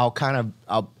I'll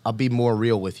be more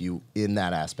real with you in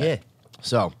that aspect. Yeah.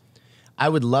 So I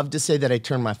would love to say that I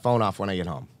turn my phone off when I get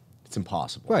home. It's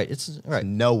impossible. Right. It's right.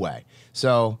 No way.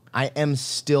 So I am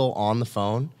still on the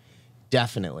phone.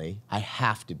 Definitely. I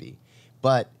have to be.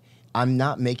 But I'm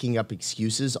not making up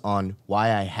excuses on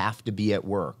why I have to be at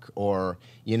work, or,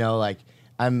 you know, like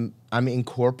I'm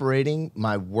incorporating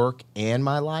my work and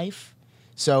my life.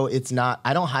 So it's not,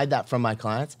 I don't hide that from my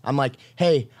clients. I'm like,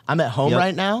 hey, I'm at home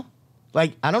right now.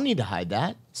 Like, I don't need to hide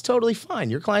that. It's totally fine.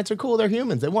 Your clients are cool. They're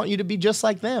humans. They want you to be just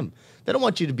like them. They don't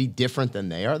want you to be different than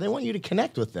they are. They want you to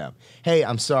connect with them. Hey,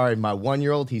 I'm sorry. My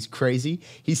 1-year-old, he's crazy.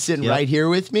 He's sitting right here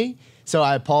with me. So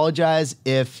I apologize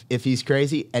if he's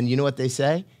crazy. And you know what they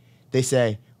say? They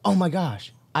say, oh my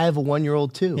gosh, I have a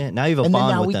 1-year-old too. Yeah, now you have a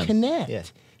bond with them. And then now we connect. Yeah.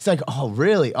 It's like, oh,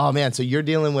 really? Oh, man. So you're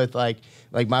dealing with like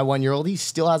my 1-year-old, he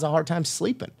still has a hard time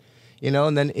sleeping. You know,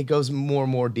 and then it goes more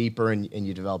and more deeper, and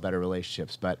you develop better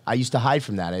relationships. But I used to hide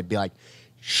from that. I'd be like,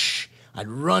 shh. I'd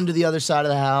run to the other side of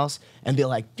the house and be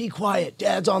like, be quiet,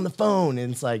 Dad's on the phone.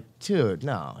 And it's like, dude,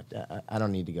 no, I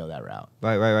don't need to go that route.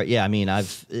 Right. Yeah, I mean,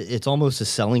 it's almost a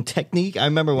selling technique. I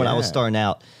remember when I was starting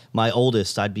out, my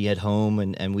oldest, I'd be at home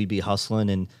and we'd be hustling.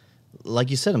 And like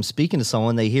you said, I'm speaking to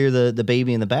someone, they hear the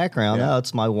baby in the background. Oh,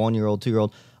 it's my 1-year-old,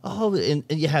 2-year-old. Oh, and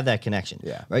you have that connection.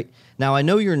 Yeah. Right. Now, I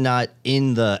know you're not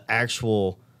in the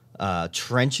actual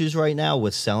trenches right now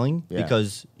with selling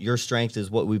because your strength is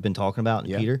what we've been talking about,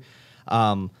 Peter.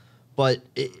 But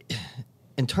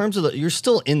in terms of you're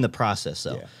still in the process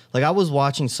though. Yeah. Like I was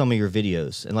watching some of your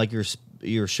videos, and like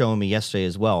you're showing me yesterday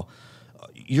as well.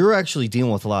 You're actually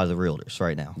dealing with a lot of the realtors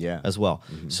right now, as well.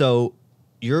 Mm-hmm. So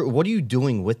what are you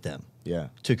doing with them?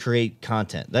 To create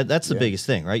content. That's the biggest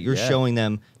thing, right? You're showing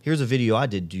them, here's a video I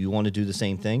did. Do you want to do the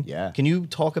same thing? Yeah. Can you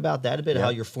talk about that a bit? How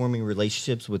you're forming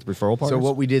relationships with referral partners? So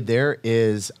what we did there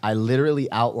is I literally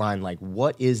outlined like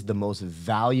what is the most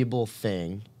valuable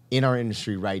thing in our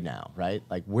industry right now, right?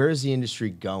 Like, where is the industry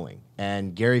going?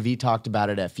 And Gary Vee talked about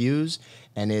it at Fuse,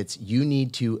 and it's you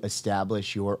need to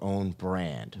establish your own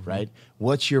brand, right?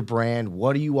 What's your brand?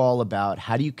 What are you all about?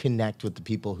 How do you connect with the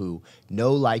people who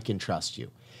know, like, and trust you?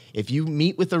 If you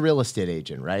meet with a real estate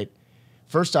agent, right?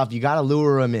 First off, you got to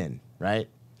lure them in, right?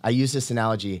 I use this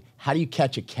analogy. How do you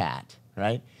catch a cat,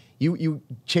 right? You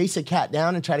chase a cat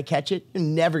down and try to catch it, you're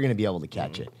never going to be able to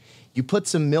catch it. You put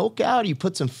some milk out, you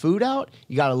put some food out,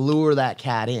 you got to lure that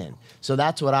cat in. So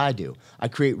that's what I do. I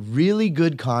create really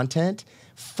good content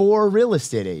for real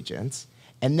estate agents,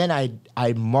 and then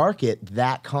I market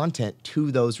that content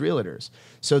to those realtors.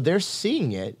 So they're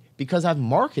seeing it because I've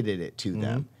marketed it to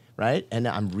them, right? And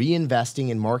I'm reinvesting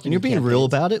in marketing. And you're being real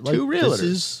about it? Like, to realtors.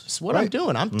 This is what I'm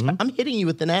doing. I'm hitting you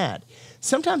with an ad.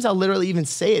 Sometimes I'll literally even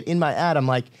say it in my ad. I'm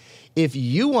like, if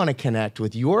you want to connect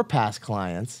with your past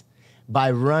clients by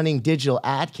running digital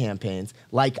ad campaigns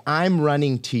like I'm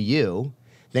running to you,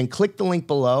 then click the link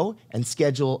below and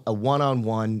schedule a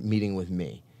one-on-one meeting with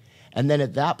me. And then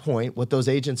at that point, what those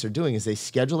agents are doing is they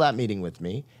schedule that meeting with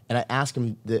me, and I ask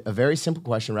them a very simple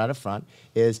question right up front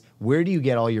is, where do you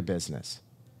get all your business?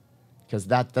 Because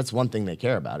that's one thing they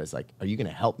care about is like, are you going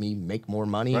to help me make more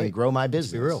money and grow my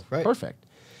business? Be real, right? Perfect.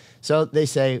 So they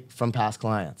say, from past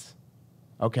clients.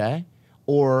 Okay.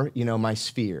 Or, you know, my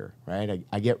sphere, right?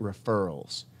 I get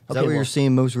referrals. Is that where you're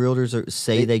seeing most realtors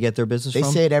say they get their business from? They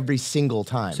say it every single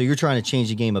time. So you're trying to change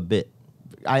the game a bit.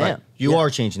 I am. You are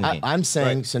changing the game. I'm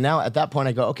saying, so now at that point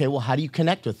I go, okay, well, how do you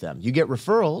connect with them? You get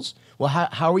referrals. Well,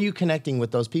 how are you connecting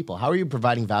with those people? How are you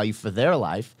providing value for their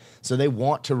life so they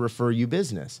want to refer you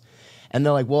business? And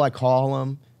they're like, well, I call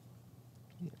them.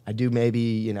 I do maybe,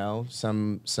 you know,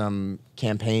 some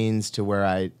campaigns to where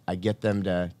I get them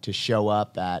to show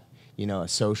up at, you know, a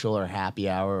social or happy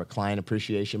hour or a client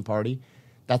appreciation party.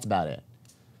 That's about it.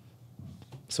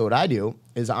 So what I do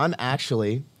is I'm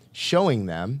actually showing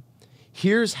them,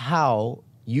 here's how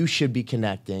you should be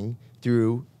connecting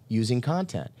through using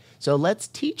content. So let's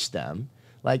teach them,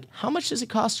 like, how much does it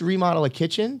cost to remodel a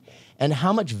kitchen and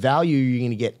how much value are you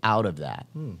going to get out of that,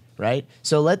 right?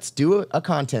 So let's do a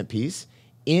content piece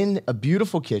in a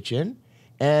beautiful kitchen,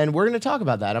 and we're going to talk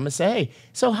about that. I'm going to say, hey,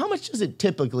 so how much does it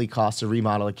typically cost to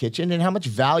remodel a kitchen, and how much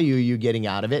value are you getting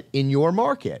out of it in your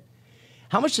market?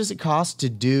 How much does it cost to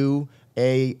do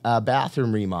a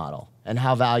bathroom remodel, and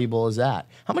how valuable is that?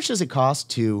 How much does it cost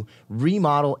to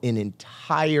remodel an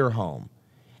entire home?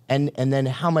 And then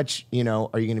how much, are you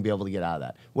going to be able to get out of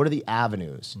that? What are the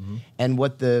avenues? And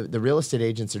what the real estate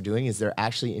agents are doing is they're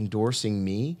actually endorsing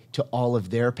me to all of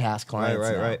their past clients.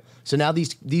 Right. So now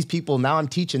these people, now I'm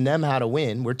teaching them how to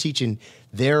win. We're teaching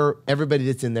everybody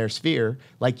that's in their sphere,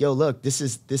 like, yo, look, this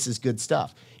is good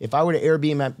stuff. If I were to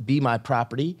Airbnb my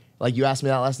property, like you asked me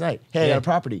that last night, hey, I got a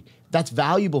property that's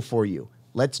valuable for you.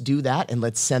 Let's do that, and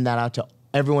let's send that out to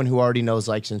everyone who already knows,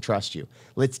 likes, and trusts you.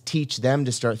 Let's teach them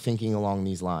to start thinking along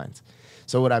these lines.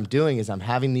 So what I'm doing is I'm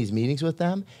having these meetings with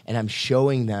them, and I'm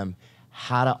showing them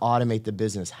how to automate the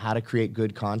business, how to create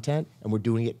good content, and we're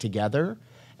doing it together.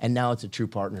 And now it's a true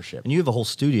partnership. And you have a whole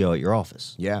studio at your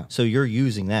office. Yeah. So you're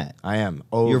using that. I am.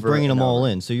 You're bringing them all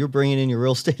in. So you're bringing in your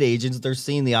real estate agents. They're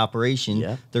seeing the operation.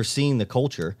 Yep. They're seeing the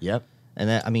culture. Yep. And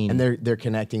that, and they're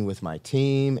connecting with my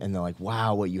team, and they're like,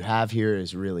 wow, what you have here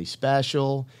is really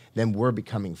special. Then we're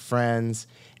becoming friends.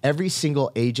 Every single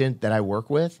agent that I work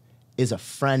with is a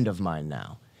friend of mine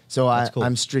now. So cool.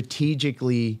 I'm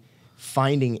strategically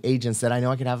finding agents that I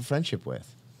know I could have a friendship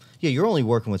with. Yeah, you're only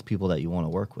working with people that you want to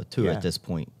work with too at this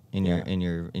point in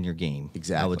your game.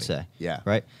 Exactly. I would say. Yeah.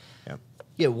 Right? Yeah.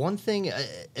 Yeah, one thing,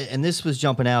 and this was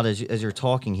jumping out as you're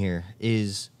talking here,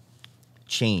 is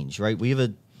change, right? We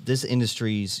have this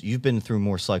industry's, you've been through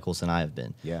more cycles than I have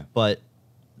been. Yeah. But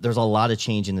there's a lot of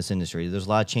change in this industry. There's a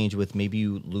lot of change with maybe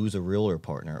you lose a realtor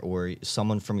partner or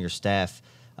someone from your staff.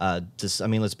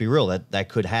 Let's be real, that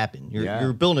could happen.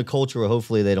 You're building a culture where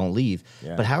hopefully they don't leave.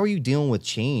 Yeah. But how are you dealing with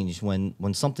change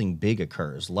when something big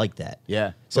occurs like that?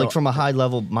 Yeah. So, like from a high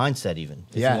level mindset even,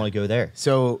 if you want to go there.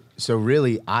 So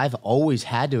really, I've always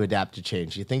had to adapt to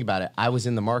change. You think about it, I was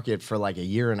in the market for like a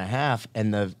year and a half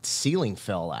and the ceiling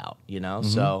fell out,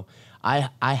 So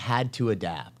I had to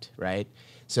adapt, right?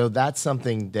 So that's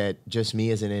something that just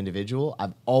me as an individual,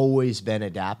 I've always been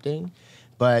adapting.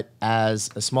 But as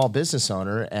a small business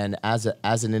owner and as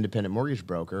an independent mortgage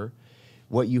broker,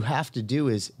 what you have to do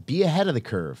is be ahead of the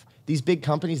curve. These big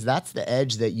companies, that's the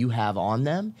edge that you have on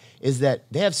them, is that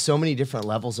they have so many different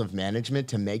levels of management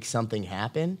to make something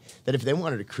happen that if they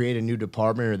wanted to create a new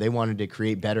department or they wanted to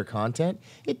create better content,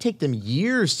 it'd take them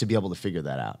years to be able to figure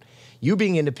that out. You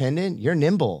being independent, you're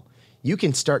nimble. You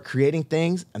can start creating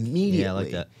things immediately. Yeah, I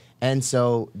like that. And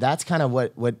so that's kind of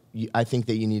what I think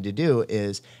that you need to do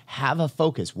is have a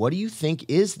focus. What do you think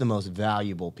is the most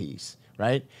valuable piece,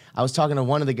 right? I was talking to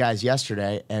one of the guys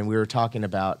yesterday, and we were talking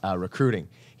about recruiting.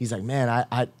 He's like, man,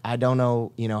 I don't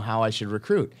know, how I should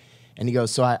recruit. And he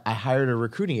goes, so I hired a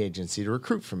recruiting agency to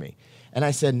recruit for me. And I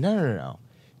said, no.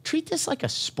 Treat this like a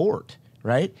sport,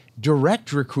 right?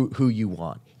 Direct recruit who you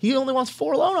want. He only wants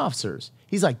 4 loan officers.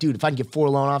 He's like, dude, if I can get 4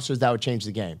 loan officers, that would change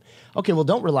the game. Okay, well,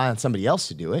 don't rely on somebody else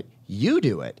to do it. You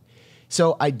do it.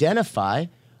 So identify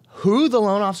who the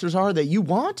loan officers are that you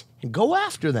want and go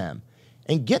after them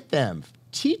and get them,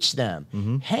 teach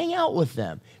them, hang out with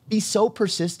them. Be so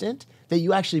persistent that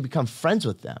you actually become friends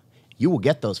with them. You will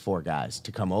get those 4 guys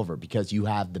to come over because you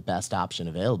have the best option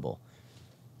available.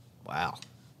 Wow.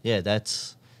 Yeah,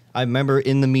 I remember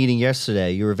in the meeting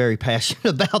yesterday, you were very passionate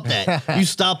about that. You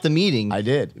stopped the meeting. I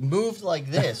did. Moved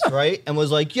like this, right? And was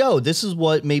like, yo, this is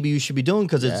what maybe you should be doing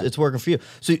because it's working for you.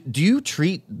 So do you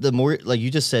treat like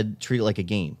you just said, treat it like a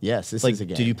game? Yes, this like, is a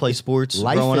game. Did you play sports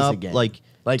Life growing is up? a game. Like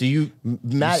do you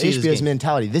Matt HBO's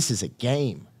mentality, this is a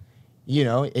game,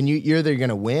 and you're either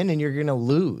going to win and you're going to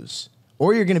lose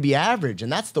or you're going to be average.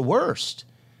 And that's the worst.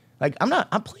 Like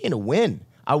I'm playing to win.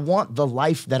 I want the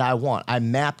life that I want. I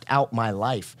mapped out my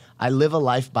life. I live a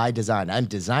life by design. I'm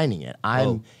designing it.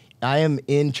 I am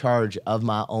in charge of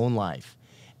my own life.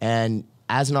 And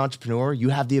as an entrepreneur, you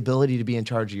have the ability to be in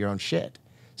charge of your own shit.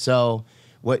 So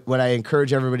what I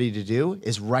encourage everybody to do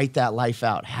is write that life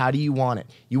out. How do you want it?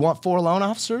 You want 4 loan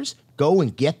officers? Go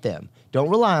and get them. Don't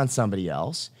rely on somebody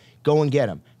else. Go and get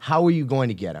them. How are you going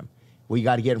to get them? Well, you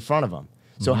got to get in front of them.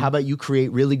 So how about you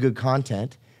create really good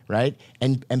content, right?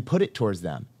 And put it towards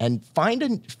them and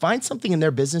find something in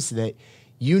their business that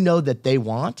that they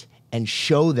want and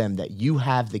show them that you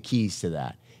have the keys to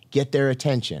that. Get their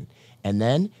attention and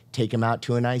then take them out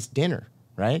to a nice dinner,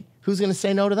 right? Who's going to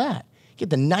say no to that? Get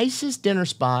the nicest dinner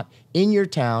spot in your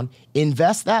town,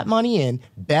 invest that money in,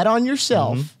 bet on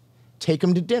yourself, take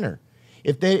them to dinner.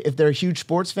 If they're a huge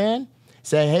sports fan,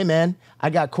 say, hey man,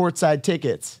 I got courtside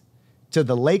tickets to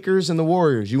the Lakers and the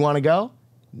Warriors. You want to go?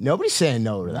 Nobody's saying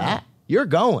no to that. You're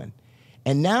going.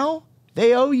 And now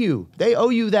they owe you. They owe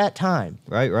you that time.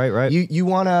 Right. You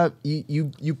wanna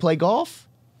you play golf?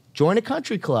 Join a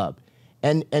country club.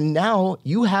 And now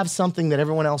you have something that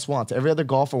everyone else wants. Every other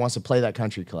golfer wants to play that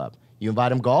country club. You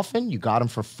invite them golfing, you got them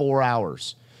for 4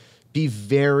 hours. Be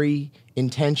very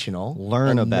intentional. Learn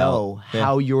and about know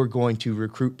how you're going to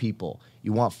recruit people.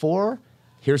 You want 4?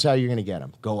 Here's how you're going to get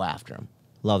them. Go after them.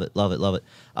 Love it, love it, love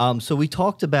it. So we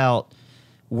talked about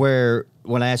when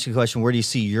I asked you a question, where do you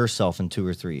see yourself in 2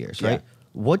 or 3 years, right?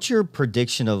 What's your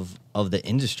prediction of the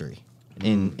industry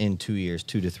in 2 years,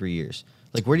 2 to 3 years?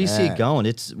 Like, where do you see it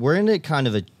going? We're in a kind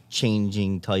of a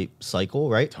changing type cycle,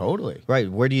 right? Totally. Right.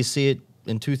 Where do you see it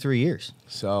in 2, 3 years?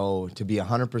 So to be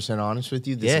 100% honest with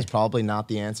you, this is probably not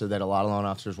the answer that a lot of loan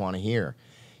officers want to hear.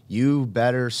 You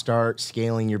better start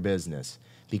scaling your business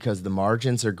because the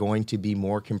margins are going to be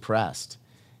more compressed.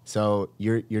 So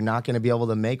you're not going to be able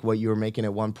to make what you were making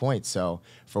at one point. So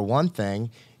for one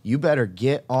thing, you better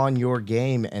get on your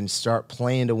game and start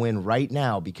playing to win right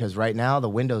now, because right now the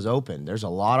window's open. There's a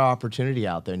lot of opportunity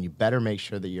out there, and you better make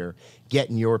sure that you're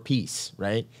getting your piece,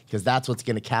 right? Because that's what's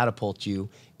going to catapult you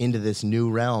into this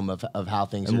new realm of how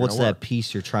things are going to work. And what's that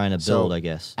piece you're trying to build, I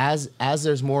guess? As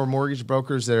there's more mortgage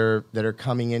brokers that are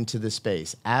coming into the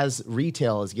space, as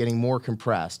retail is getting more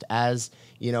compressed, as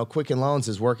Quicken Loans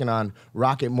is working on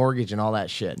Rocket Mortgage and all that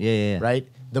shit, right?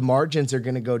 The margins are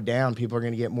going to go down. People are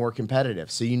going to get more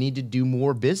competitive. So you need to do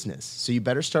more business. So you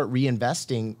better start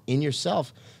reinvesting in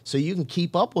yourself so you can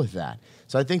keep up with that.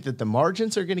 So I think that the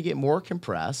margins are going to get more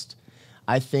compressed.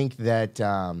 I think that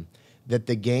that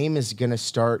the game is going to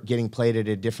start getting played at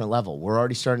a different level. We're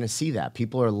already starting to see that.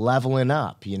 People are leveling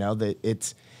up. That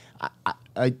it's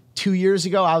 2 years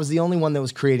ago, I was the only one that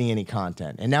was creating any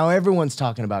content. And now everyone's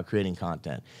talking about creating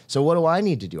content. So what do I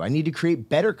need to do? I need to create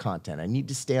better content. I need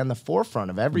to stay on the forefront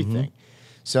of everything.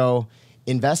 So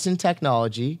invest in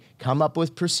technology, come up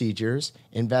with procedures,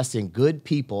 invest in good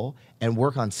people, and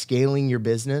work on scaling your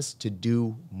business to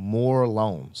do more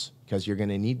loans, because you're going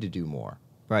to need to do more.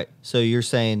 Right. So you're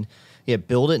saying,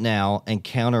 build it now and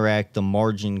counteract the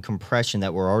margin compression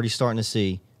that we're already starting to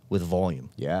see with volume.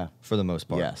 Yeah. For the most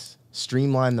part. Yes.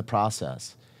 Streamline the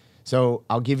process. So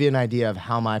I'll give you an idea of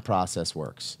how my process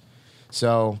works.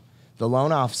 So the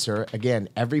loan officer, again,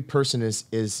 every person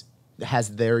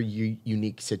has their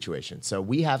unique situation. So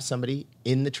we have somebody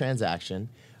in the transaction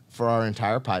for our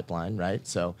entire pipeline, right?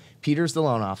 So Peter's the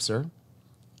loan officer.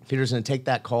 Peter's going to take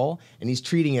that call, and he's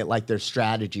treating it like there's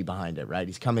strategy behind it, right?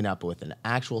 He's coming up with an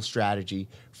actual strategy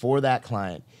for that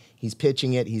client. He's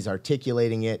pitching it, he's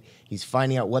articulating it, he's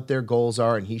finding out what their goals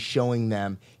are, and he's showing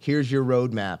them, here's your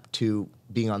roadmap to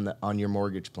being on your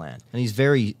mortgage plan. And he's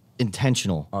very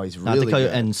intentional. Oh, he's really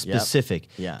good. And specific.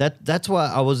 Yeah. That's why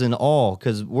I was in awe,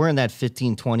 because we're in that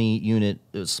 15, 20 unit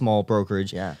small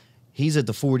brokerage. Yeah. He's at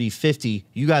the 40, 50.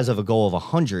 You guys have a goal of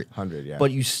 100. 100, yeah.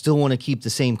 But you still want to keep the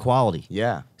same quality.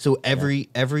 Yeah. So every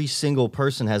single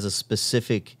person has a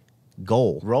specific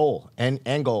role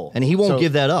and goal, and he won't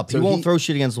give that up. He won't throw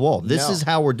shit against the wall. This is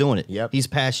how we're doing it. Yep. He's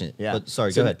passionate. Yeah. But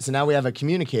sorry, go ahead. So now we have a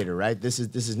communicator, right? This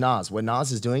is Naz. What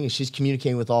Naz is doing is she's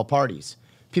communicating with all parties.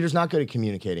 Peter's not good at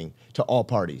communicating to all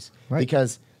parties, right?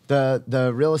 Because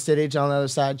the real estate agent on the other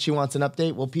side, she wants an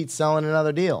update. Well, Pete's selling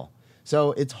another deal,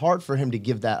 so it's hard for him to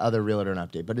give that other realtor an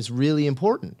update. But it's really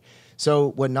important.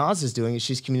 So what Naz is doing is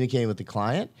she's communicating with the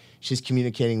client, she's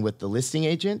communicating with the listing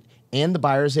agent and the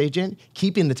buyer's agent,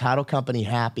 keeping the title company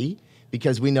happy,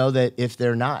 because we know that if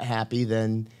they're not happy,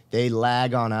 then they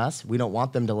lag on us. We don't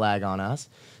want them to lag on us.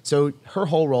 So her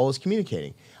whole role is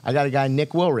communicating. I got a guy,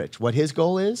 Nick Wilrich. What his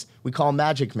goal is, we call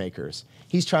magic makers.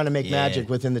 He's trying to make magic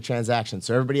within the transaction.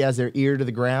 So everybody has their ear to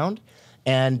the ground,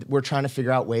 and we're trying to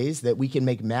figure out ways that we can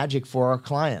make magic for our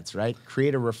clients, right?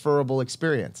 Create a referable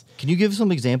experience. Can you give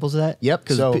some examples of that? Yep.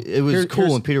 Because it was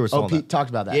cool when Peter was talking about. Pete talked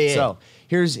about that. Yeah. So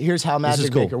here's how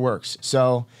Magic Maker works.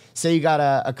 So say you got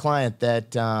a client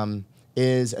that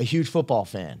is a huge football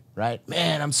fan, right?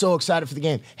 Man, I'm so excited for the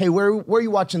game. Hey, where are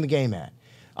you watching the game at?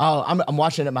 Oh, I'm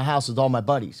watching it at my house with all my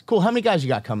buddies. Cool. How many guys you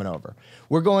got coming over?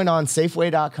 We're going on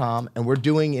Safeway.com, and we're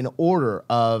doing an order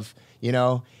of,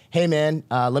 hey, man,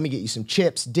 let me get you some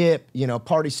chips, dip,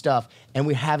 party stuff. And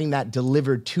we're having that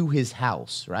delivered to his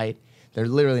house, right? They're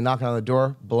literally knocking on the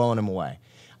door, blowing him away.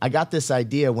 I got this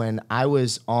idea when I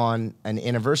was on an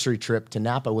anniversary trip to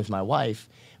Napa with my wife.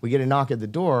 We get a knock at the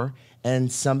door,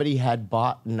 and somebody had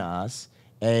bought us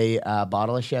a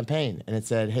bottle of champagne, and it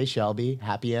said, "Hey Shelby,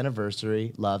 happy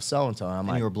anniversary, love so and so." And I'm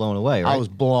like, you were blown away, right? I was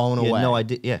blown away. No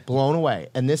idea, yeah, blown away.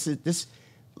 And this,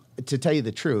 to tell you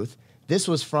the truth, this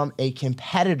was from a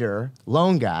competitor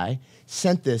loan guy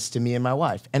sent this to me and my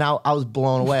wife, and I was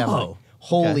blown away. I'm like,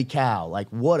 holy cow! Like,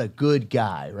 what a good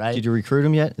guy, right? Did you recruit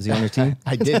him yet? Is he on your team?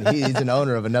 I did. He's an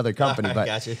owner of another company, but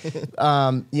gotcha.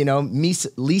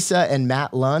 Lisa and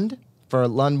Matt Lund for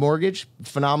Lund Mortgage,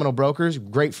 phenomenal brokers,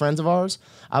 great friends of ours.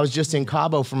 I was just in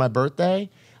Cabo for my birthday.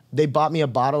 They bought me a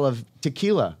bottle of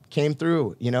tequila, came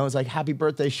through. It's like, happy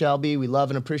birthday, Shelby. We love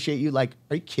and appreciate you. Like,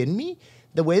 are you kidding me?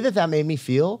 the way that made me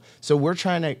feel. So we're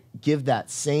trying to give that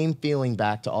same feeling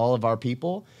back to all of our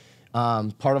people.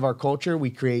 Part of our culture, we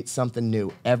create something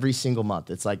new every single month.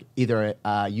 It's like either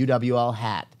a UWL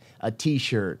hat, a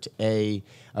T-shirt, a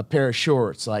pair of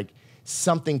shorts, like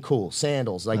something cool,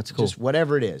 sandals, like cool. Just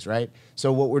whatever it is, right?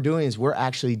 So what we're doing is we're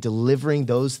actually delivering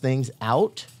those things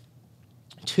out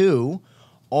to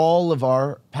all of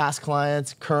our past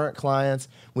clients, current clients.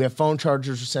 We have phone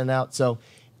chargers we're sending out. So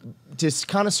just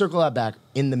kind of circle that back.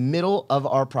 In the middle of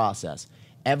our process,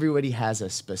 everybody has a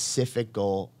specific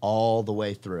goal all the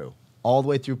way through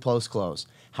post-close.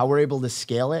 How we're able to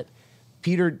scale it,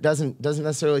 Peter doesn't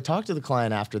necessarily talk to the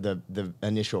client after the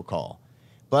initial call.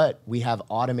 But we have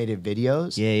automated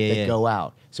videos that go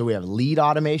out. So we have lead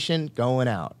automation going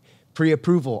out,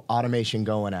 pre-approval automation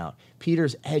going out.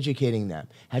 Peter's educating them.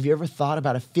 Have you ever thought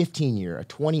about a 15-year, a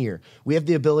 20-year? We have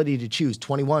the ability to choose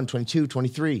 21, 22,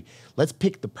 23. Let's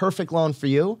pick the perfect loan for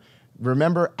you.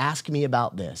 Remember, ask me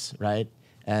about this, right?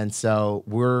 And so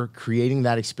we're creating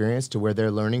that experience to where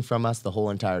they're learning from us the whole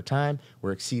entire time.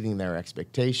 We're exceeding their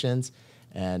expectations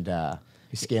and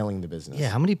scaling the business. Yeah,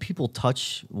 how many people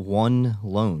touch one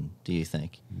loan, do you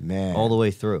think? Man. All the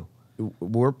way through.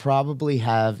 We're probably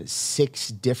have 6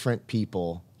 different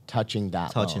people touching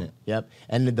loan. It. Yep.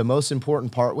 And the most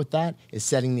important part with that is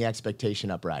setting the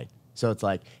expectation up right. So it's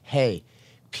like, hey,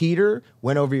 Peter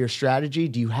went over your strategy.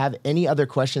 Do you have any other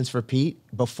questions for Pete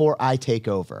before I take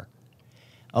over?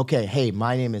 Okay, hey,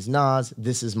 my name is Nas.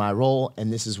 This is my role,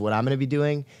 and this is what I'm going to be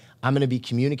doing. I'm going to be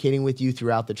communicating with you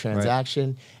throughout the transaction.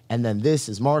 Right. And then this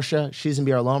is Marsha. She's going to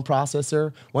be our loan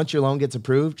processor. Once your loan gets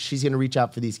approved, she's going to reach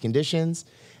out for these conditions.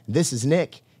 This is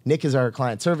Nick. Nick is our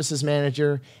client services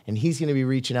manager, and he's going to be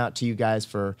reaching out to you guys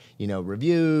for,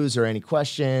 reviews or any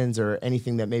questions or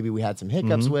anything that maybe we had some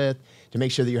hiccups with to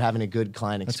make sure that you're having a good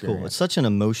client experience. That's cool. It's such an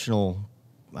emotional,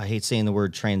 I hate saying the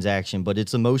word transaction, but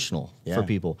it's emotional for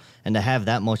people. And to have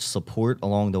that much support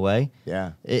along the way,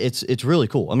 it's really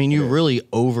cool. I mean, you're really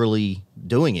overly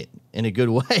doing it in a good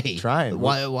way. Trying.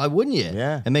 Why wouldn't you?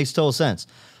 Yeah. It makes total sense.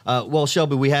 Well,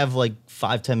 Shelby, we have like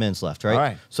 5-10 minutes left, right? All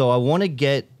right. So I want to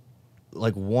get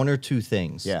like 1 or 2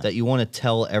 things that you want to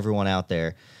tell everyone out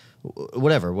there,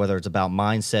 whether it's about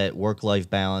mindset, work-life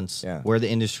balance, where the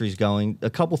industry's going, a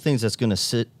couple things that's going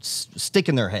to stick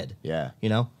in their head. Yeah.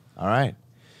 All right.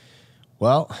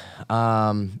 Well,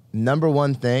 number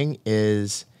one thing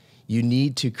is you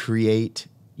need to create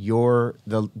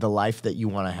the life that you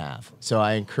want to have. So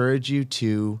I encourage you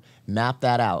to map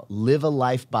that out. Live a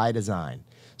life by design.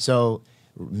 So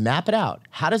map it out.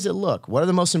 How does it look? What are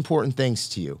the most important things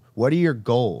to you? What are your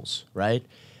goals, right?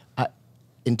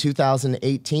 In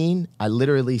 2018, I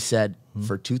literally said,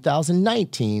 for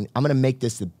 2019, I'm going to make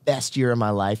this the best year of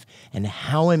my life. And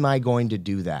how am I going to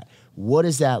do that? What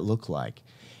does that look like?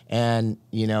 And,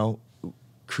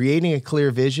 creating a clear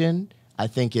vision, I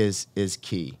think is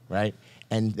key, right?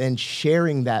 And then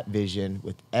sharing that vision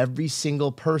with every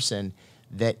single person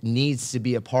that needs to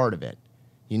be a part of it.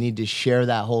 You need to share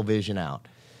that whole vision out.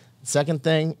 Second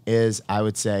thing is, I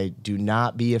would say, do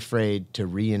not be afraid to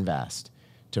reinvest.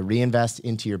 To reinvest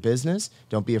into your business.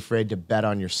 Don't be afraid to bet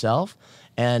on yourself.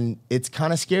 And it's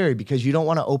kind of scary because you don't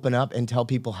want to open up and tell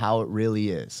people how it really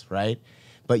is, right?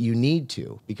 But you need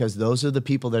to, because those are the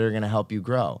people that are going to help you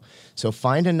grow. So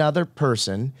find another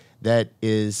person that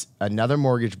is another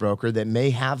mortgage broker that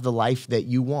may have the life that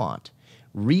you want.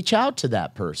 Reach out to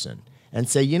that person and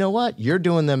say, you know what, you're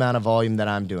doing the amount of volume that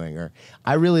I'm doing, or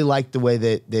I really like the way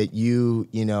that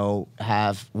you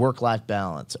have work-life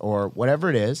balance, or whatever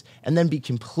it is, and then be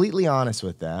completely honest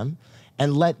with them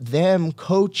and let them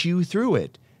coach you through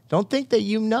it. Don't think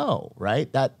that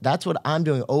right? That's what I'm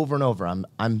doing over and over.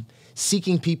 I'm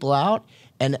seeking people out,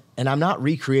 and I'm not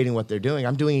recreating what they're doing.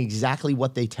 I'm doing exactly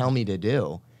what they tell me to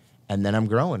do, and then I'm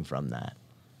growing from that.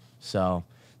 So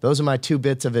those are my 2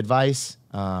 bits of advice.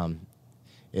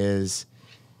 Is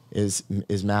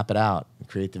map it out and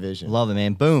create the vision. Love it,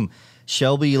 man. Boom.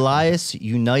 Shelby Elias,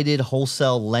 United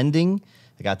Wholesale Lending.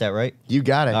 I got that right? You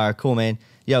got it. All right, cool, man.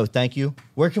 Yo, thank you.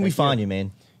 Where can we find you,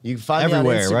 man? You can find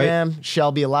everywhere, me on Instagram, right?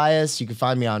 Shelby Elias. You can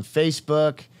find me on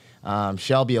Facebook,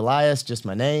 Shelby Elias, just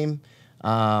my name.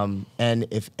 And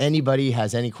if anybody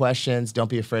has any questions, don't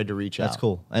be afraid to reach out. That's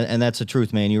cool. And that's the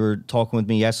truth, man. You were talking with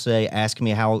me yesterday, asking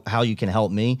me how you can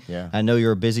help me. Yeah. I know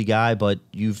you're a busy guy, but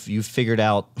you've figured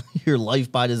out your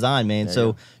life by design, man.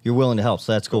 So you're willing to help.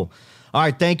 So that's cool. All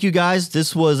right. Thank you, guys.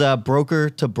 This was a Broker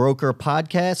to Broker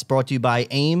podcast brought to you by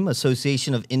AIM,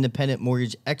 Association of Independent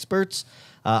Mortgage Experts.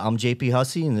 I'm JP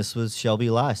Hussey, and this was Shelby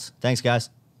Elias. Thanks, guys.